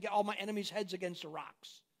my enemies' heads against the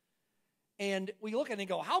rocks. And we look at it and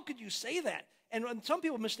go, how could you say that? And some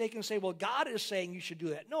people mistakenly say, well, God is saying you should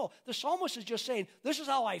do that. No, the psalmist is just saying, this is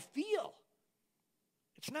how I feel.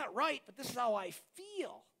 It's not right, but this is how I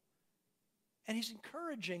feel. And he's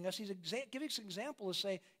encouraging us. He's giving us an example to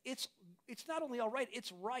say, it's not only all right,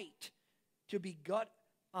 it's right to be gut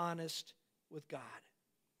honest with God.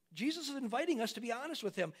 Jesus is inviting us to be honest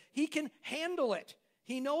with him. He can handle it.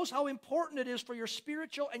 He knows how important it is for your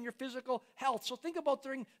spiritual and your physical health. So think about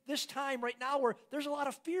during this time right now where there's a lot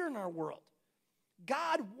of fear in our world.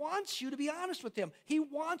 God wants you to be honest with him. He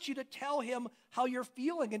wants you to tell him how you're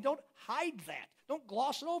feeling, and don't hide that. Don't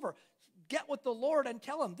gloss it over. Get with the Lord and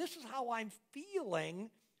tell him, this is how I'm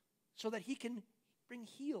feeling, so that he can bring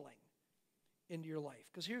healing into your life.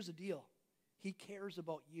 Because here's the deal. He cares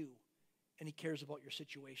about you, and he cares about your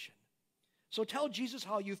situation. So tell Jesus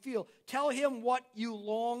how you feel. Tell him what you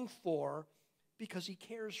long for, because he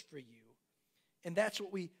cares for you. And that's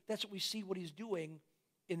what we see what he's doing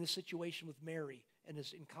in the situation with Mary and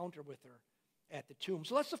his encounter with her at the tomb.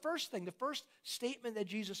 So that's the first thing, the first statement that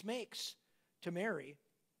Jesus makes to Mary.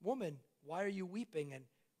 Woman, why are you weeping, and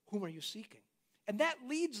whom are you seeking? And that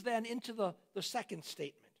leads then into the second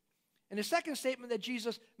statement. And the second statement that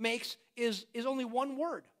Jesus makes is only one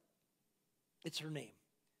word. It's her name.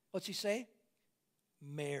 What's he say?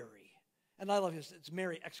 Mary. And I love this. It's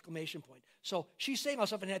Mary, exclamation point. So she's saying all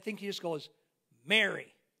stuff, and I think he just goes,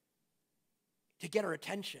 Mary, to get her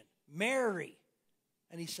attention. Mary.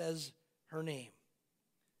 And he says her name.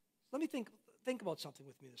 Let me think about something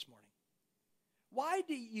with me this morning. Why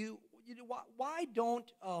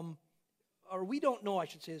don't, or we don't know, I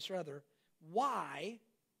should say this rather, why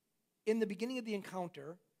in the beginning of the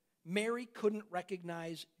encounter, Mary couldn't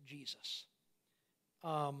recognize Jesus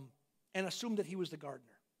and assume that he was the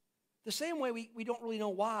gardener. The same way we don't really know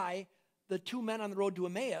why the two men on the road to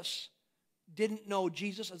Emmaus didn't know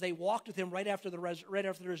Jesus as they walked with him right after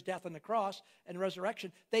his death on the cross and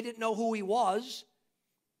resurrection. They didn't know who he was.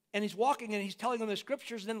 And he's walking and he's telling them the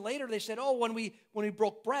scriptures. And then later they said, oh, when we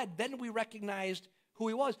broke bread, then we recognized who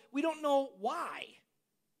he was. We don't know why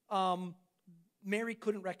Mary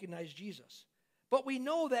couldn't recognize Jesus. But we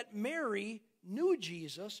know that Mary knew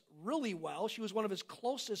Jesus really well. She was one of his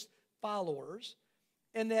closest followers.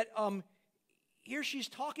 And that here she's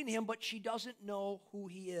talking to him, but she doesn't know who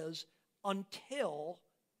he is until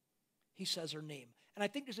he says her name. And I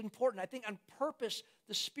think it's important. I think on purpose,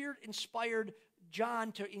 the Spirit inspired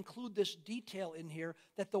John to include this detail in here,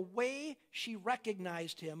 that the way she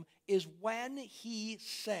recognized him is when he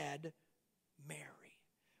said Mary.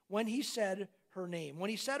 When he said her name. When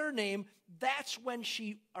he said her name, that's when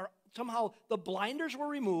somehow the blinders were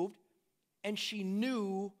removed and she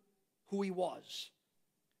knew who he was.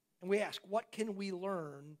 And we ask, what can we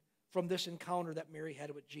learn from this encounter that Mary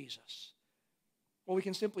had with Jesus? Well, we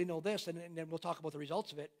can simply know this, and then we'll talk about the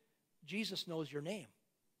results of it. Jesus knows your name.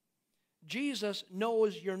 Jesus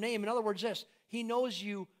knows your name. In other words, this, he knows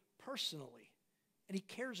you personally, and he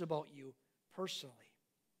cares about you personally.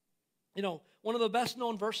 You know, one of the best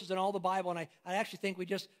known verses in all the Bible, and I actually think we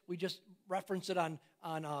just reference it on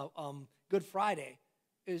Good Friday,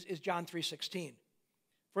 is John 3:16.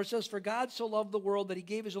 For it says, for God so loved the world that he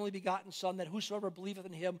gave his only begotten Son, that whosoever believeth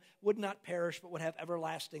in him would not perish, but would have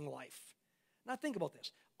everlasting life. Now think about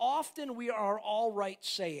this. Often we are all right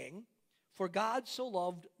saying, for God so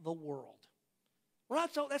loved the world.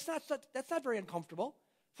 That's not very uncomfortable.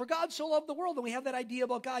 For God so loved the world, and we have that idea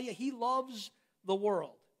about God, yeah, he loves the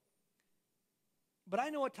world. But I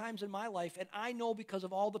know at times in my life, and I know because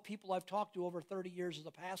of all the people I've talked to over 30 years as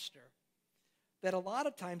a pastor, that a lot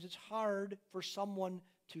of times it's hard for someone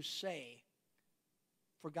to say,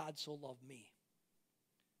 for God so loved me.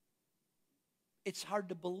 It's hard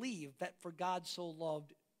to believe that for God so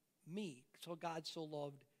loved me, so God so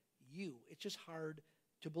loved you. It's just hard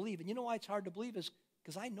to believe. And you know why it's hard to believe is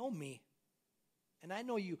because I know me. And I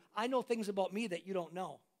know you. I know things about me that you don't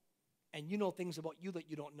know. And you know things about you that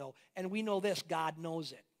you don't know. And we know this, God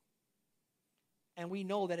knows it. And we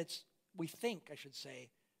know that we think, I should say,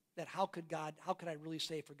 that how could I really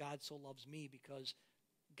say for God so loves me, because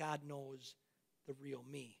God knows the real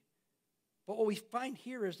me. But what we find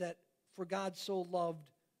here is that for God so loved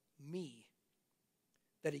me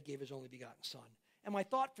that he gave his only begotten Son. And my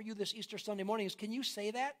thought for you this Easter Sunday morning is, can you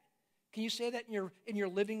say that? Can you say that in your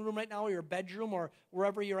living room right now, or your bedroom, or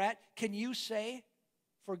wherever you're at? Can you say,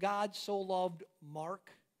 for God so loved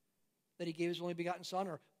Mark that he gave his only begotten Son,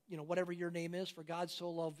 or whatever your name is, for God so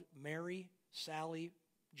loved Mary, Sally,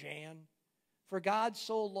 Jan, for God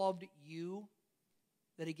so loved you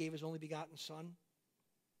that he gave his only begotten Son?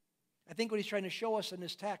 I think what he's trying to show us in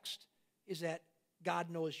this text is that God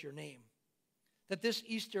knows your name. That this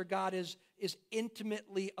Easter, God is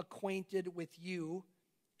intimately acquainted with you.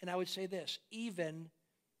 And I would say this, even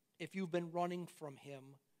if you've been running from him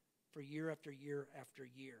for year after year after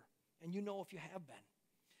year. And you know if you have been.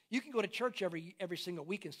 You can go to church every single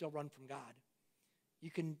week and still run from God.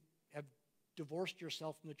 You can have divorced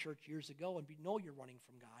yourself from the church years ago and know you're running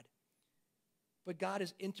from God. But God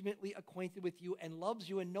is intimately acquainted with you and loves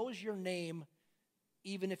you and knows your name,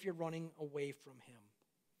 even if you're running away from him.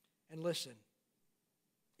 And listen,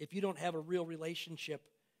 if you don't have a real relationship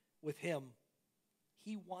with him,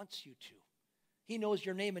 he wants you to. He knows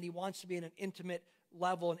your name, and he wants to be in an intimate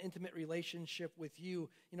level, an intimate relationship with you.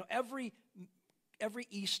 Every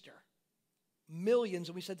Easter, millions,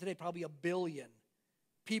 and we said today probably 1 billion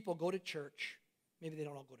people go to church. Maybe they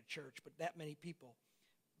don't all go to church, but that many people,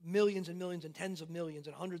 millions and millions and tens of millions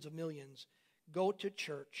and hundreds of millions, go to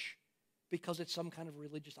church because it's some kind of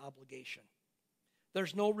religious obligation.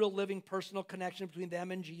 There's no real living personal connection between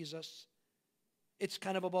them and Jesus. It's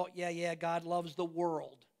kind of about, God loves the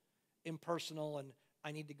world, impersonal, and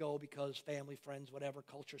I need to go because family, friends, whatever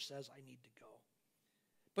culture says I need to go.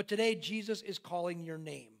 But today, Jesus is calling your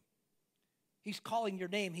name. He's calling your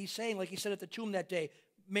name. He's saying, like he said at the tomb that day,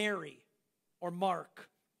 Mary or Mark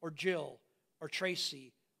or Jill or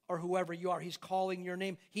Tracy or whoever you are. He's calling your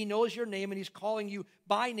name. He knows your name, and he's calling you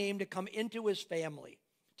by name to come into his family,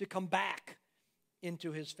 to come back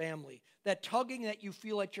into his family. That tugging that you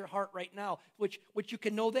feel at your heart right now, which you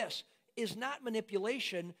can know this, is not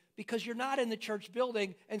manipulation, because you're not in the church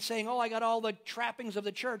building and saying, I got all the trappings of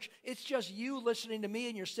the church. It's just you listening to me,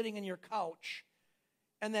 and you're sitting in your couch.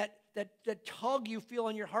 And that tug you feel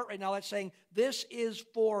in your heart right now, that's saying, this is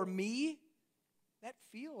for me, that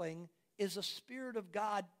feeling is the Spirit of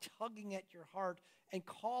God tugging at your heart and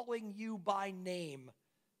calling you by name.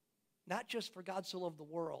 Not just for God so loved the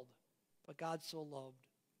world, but God so loved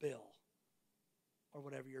Bill, or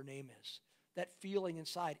whatever your name is. That feeling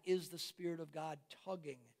inside is the Spirit of God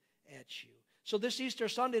tugging at you. So this Easter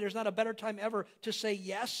Sunday, there's not a better time ever to say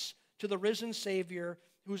yes to the risen Savior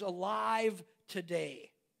who's alive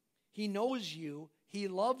today. He knows you, he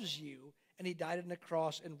loves you, and he died on the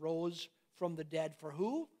cross and rose from the dead. For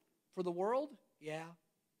who? For the world? Yeah,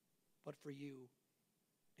 but for you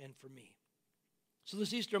and for me. So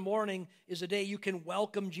this Easter morning is a day you can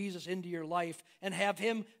welcome Jesus into your life and have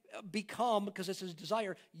him become, because it's his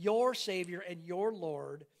desire, your Savior and your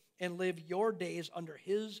Lord, and live your days under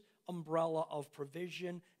his umbrella of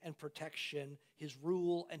provision and protection, his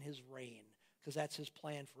rule and his reign, because that's his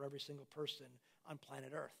plan for every single person on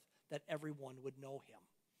planet Earth, that everyone would know him.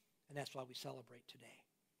 And that's why we celebrate today.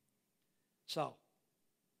 So,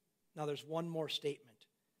 now there's one more statement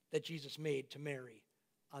that Jesus made to Mary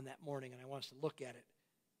on that morning, and I want us to look at it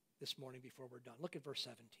this morning before we're done. Look at verse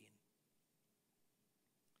 17.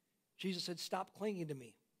 Jesus said, stop clinging to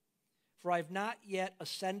me, for I have not yet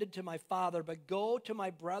ascended to my Father, but go to my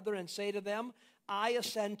brethren and say to them, I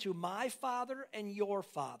ascend to my Father and your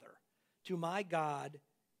Father, to my God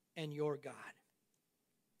and your God.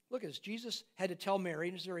 Look at this. Jesus had to tell Mary,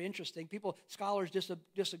 and it's very interesting. Scholars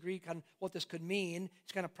disagree on what this could mean.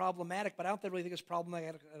 It's kind of problematic, but I don't really think it's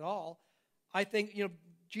problematic at all. I think,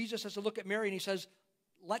 Jesus has to look at Mary and he says,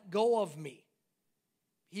 let go of me.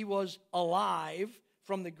 He was alive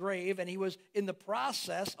from the grave, and he was in the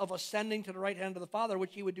process of ascending to the right hand of the Father,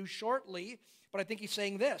 which he would do shortly. But I think he's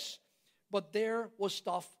saying this, but there was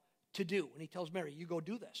stuff to do. And he tells Mary, you go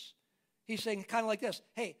do this. He's saying kind of like this,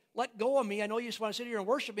 hey, let go of me. I know you just want to sit here and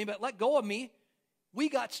worship me, but let go of me. We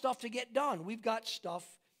got stuff to get done. We've got stuff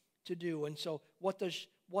to do. And so what does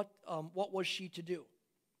what was she to do?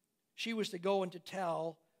 She was to go and to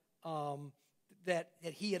tell that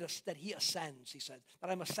he ascends, he said, that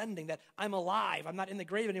I'm ascending, that I'm alive, I'm not in the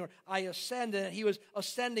grave anymore. I ascend, and he was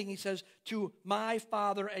ascending, he says, to my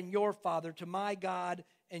Father and your Father, to my God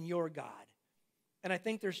and your God. And I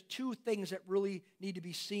think there's two things that really need to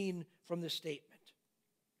be seen from this statement.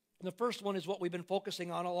 And the first one is what we've been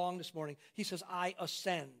focusing on along this morning. He says, I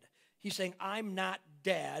ascend. He's saying, I'm not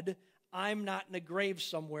dead. I'm not in a grave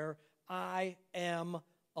somewhere. I am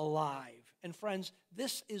alive. And friends,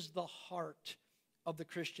 this is the heart of the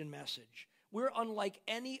Christian message. We're unlike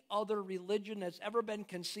any other religion that's ever been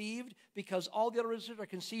conceived, because all the other religions are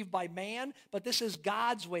conceived by man, but this is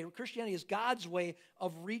God's way. Christianity is God's way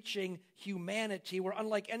of reaching humanity. We're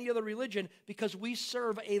unlike any other religion because we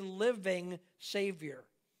serve a living Savior.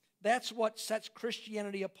 That's what sets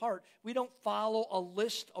Christianity apart. We don't follow a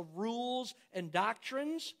list of rules and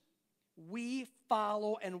doctrines. We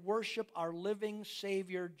follow and worship our living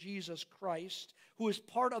Savior, Jesus Christ, who is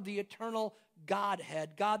part of the eternal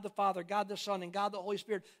Godhead, God the Father, God the Son, and God the Holy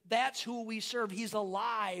Spirit. That's who we serve. He's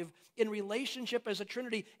alive in relationship as a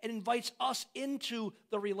Trinity and invites us into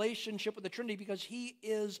the relationship with the Trinity because he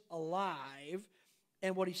is alive.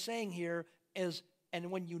 And what he's saying here is,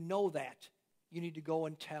 and when you know that, you need to go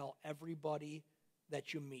and tell everybody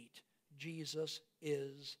that you meet, Jesus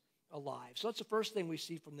is alive. So that's the first thing we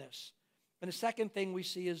see from this. And the second thing we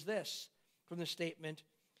see is this from the statement,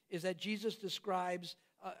 is that Jesus describes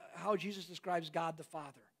how Jesus describes God the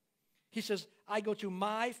Father. He says, I go to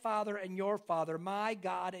my Father and your Father, my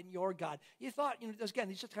God and your God. You thought, again,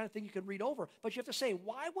 these are the kind of thing you can read over, but you have to say,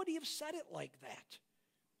 why would he have said it like that?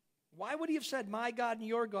 Why would he have said, my God and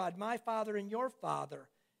your God, my Father and your Father?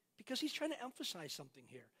 Because he's trying to emphasize something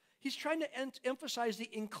here. He's trying to emphasize the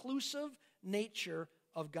inclusive nature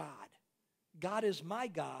of God. God is my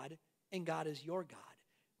God, and God is your God.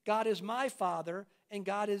 God is my Father, and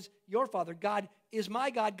God is your Father. God is my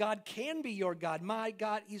God. God can be your God. My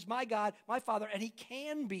God, he's my God, my Father, and he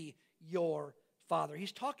can be your Father.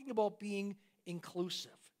 He's talking about being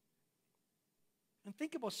inclusive. And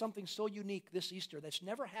think about something so unique this Easter that's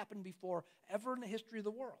never happened before, ever in the history of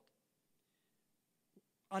the world.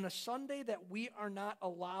 On a Sunday that we are not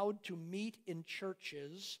allowed to meet in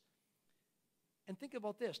churches, and think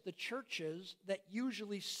about this, the churches that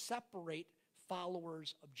usually separate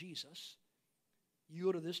followers of Jesus, you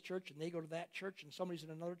go to this church and they go to that church and somebody's in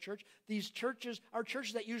another church. These churches are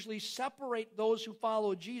churches that usually separate those who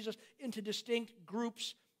follow Jesus into distinct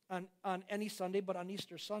groups on any Sunday, but on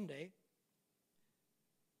Easter Sunday,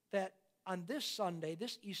 that on this Sunday,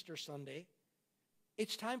 this Easter Sunday,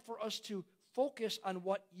 it's time for us to focus on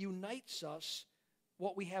what unites us,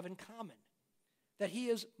 what we have in common. That he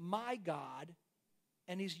is my God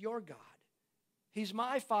and he's your God. He's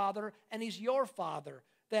my Father and he's your Father.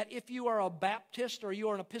 That if you are a Baptist or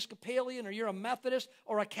you're an Episcopalian or you're a Methodist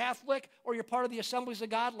or a Catholic or you're part of the Assemblies of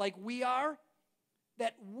God like we are,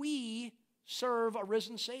 that we serve a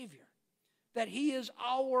risen Savior. That he is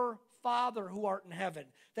our Father who art in heaven.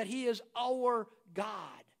 That he is our God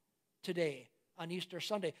today on Easter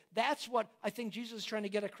Sunday. That's what I think Jesus is trying to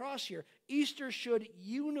get across here. Easter should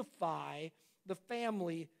unify the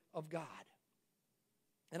family of God.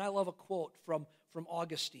 And I love a quote from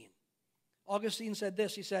Augustine. Augustine said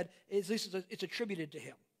this. He said, it's attributed to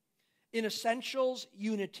him. In essentials,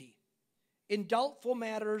 unity. In doubtful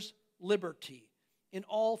matters, liberty. In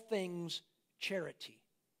all things, charity.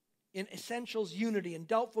 In essentials, unity. In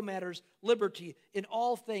doubtful matters, liberty. In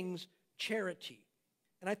all things, charity.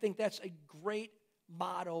 And I think that's a great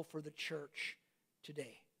motto for the church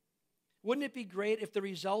today. Wouldn't it be great if the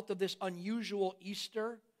result of this unusual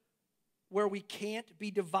Easter, where we can't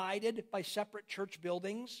be divided by separate church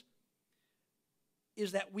buildings,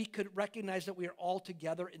 is that we could recognize that we are all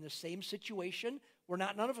together in the same situation?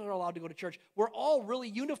 None of us are allowed to go to church. We're all really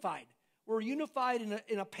unified. We're unified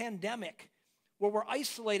in a pandemic where we're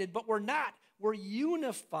isolated, but we're not. We're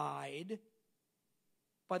unified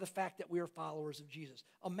by the fact that we are followers of Jesus.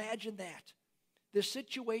 Imagine that. The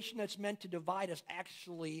situation that's meant to divide us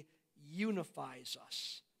actually unifies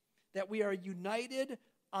us. That we are united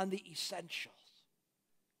on the essentials.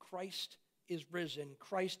 Christ is risen.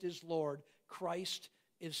 Christ is Lord. Christ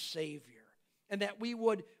is Savior. And that we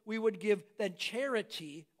would give then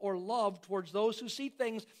charity or love towards those who see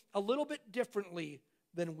things a little bit differently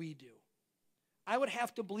than we do. I would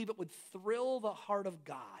have to believe it would thrill the heart of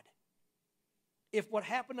God if what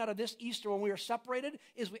happened out of this Easter when we were separated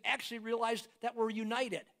is we actually realized that we're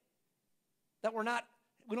united. That we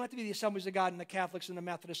don't have to be the Assemblies of God and the Catholics and the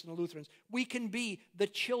Methodists and the Lutherans. We can be the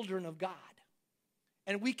children of God.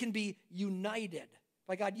 And we can be united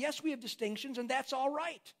by God. Yes, we have distinctions, and that's all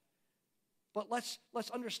right. But let's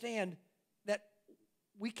understand that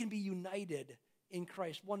we can be united in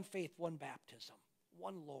Christ. One faith, one baptism.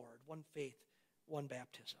 One Lord, one faith, one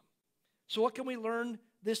baptism. So what can we learn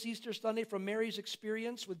this Easter Sunday from Mary's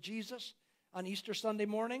experience with Jesus on Easter Sunday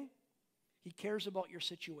morning? He cares about your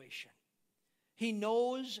situation. He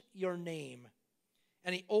knows your name,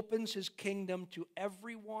 and he opens his kingdom to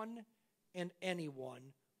everyone and anyone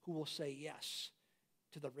who will say yes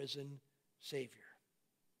to the risen Savior.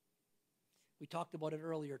 We talked about it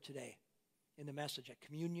earlier today in the message at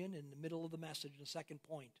communion, in the middle of the message, the second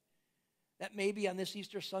point. That maybe on this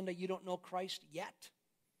Easter Sunday you don't know Christ yet,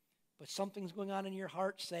 but something's going on in your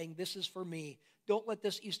heart saying, this is for me. Don't let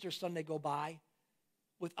this Easter Sunday go by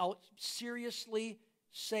without seriously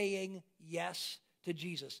saying yes to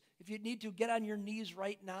Jesus. If you need to, get on your knees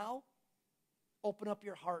right now, open up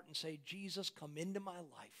your heart and say, Jesus, come into my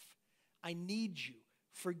life. I need you.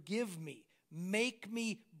 Forgive me. Make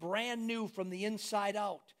me brand new from the inside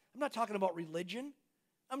out. I'm not talking about religion.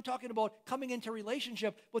 I'm talking about coming into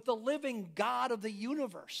relationship with the living God of the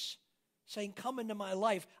universe, saying, come into my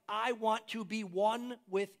life. I want to be one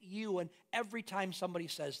with you. And every time somebody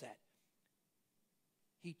says that,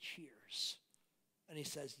 he cheers. And he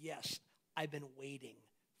says, yes, I've been waiting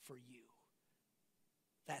for you.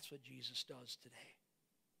 That's what Jesus does today.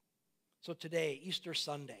 So today, Easter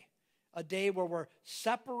Sunday, a day where we're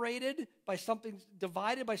separated by something,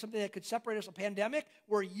 divided by something that could separate us, a pandemic,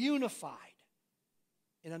 we're unified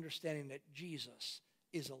in understanding that Jesus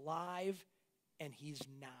is alive and he's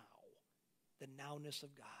now, the nowness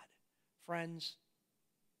of God. Friends,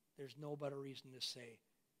 there's no better reason to say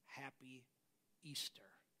happy Easter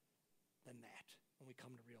than that when we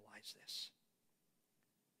come to realize this.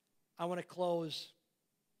 I want to close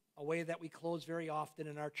a way that we close very often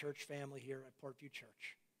in our church family here at Portview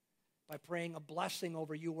Church by praying a blessing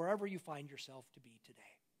over you wherever you find yourself to be today.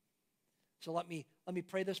 So let me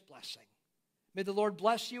pray this blessing. May the Lord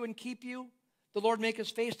bless you and keep you. The Lord make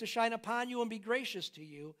his face to shine upon you and be gracious to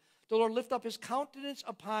you. The Lord lift up his countenance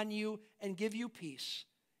upon you and give you peace.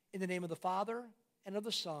 In the name of the Father, and of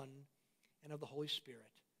the Son, and of the Holy Spirit.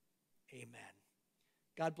 Amen.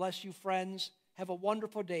 God bless you, friends. Have a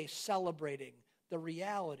wonderful day celebrating the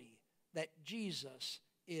reality that Jesus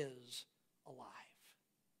is alive.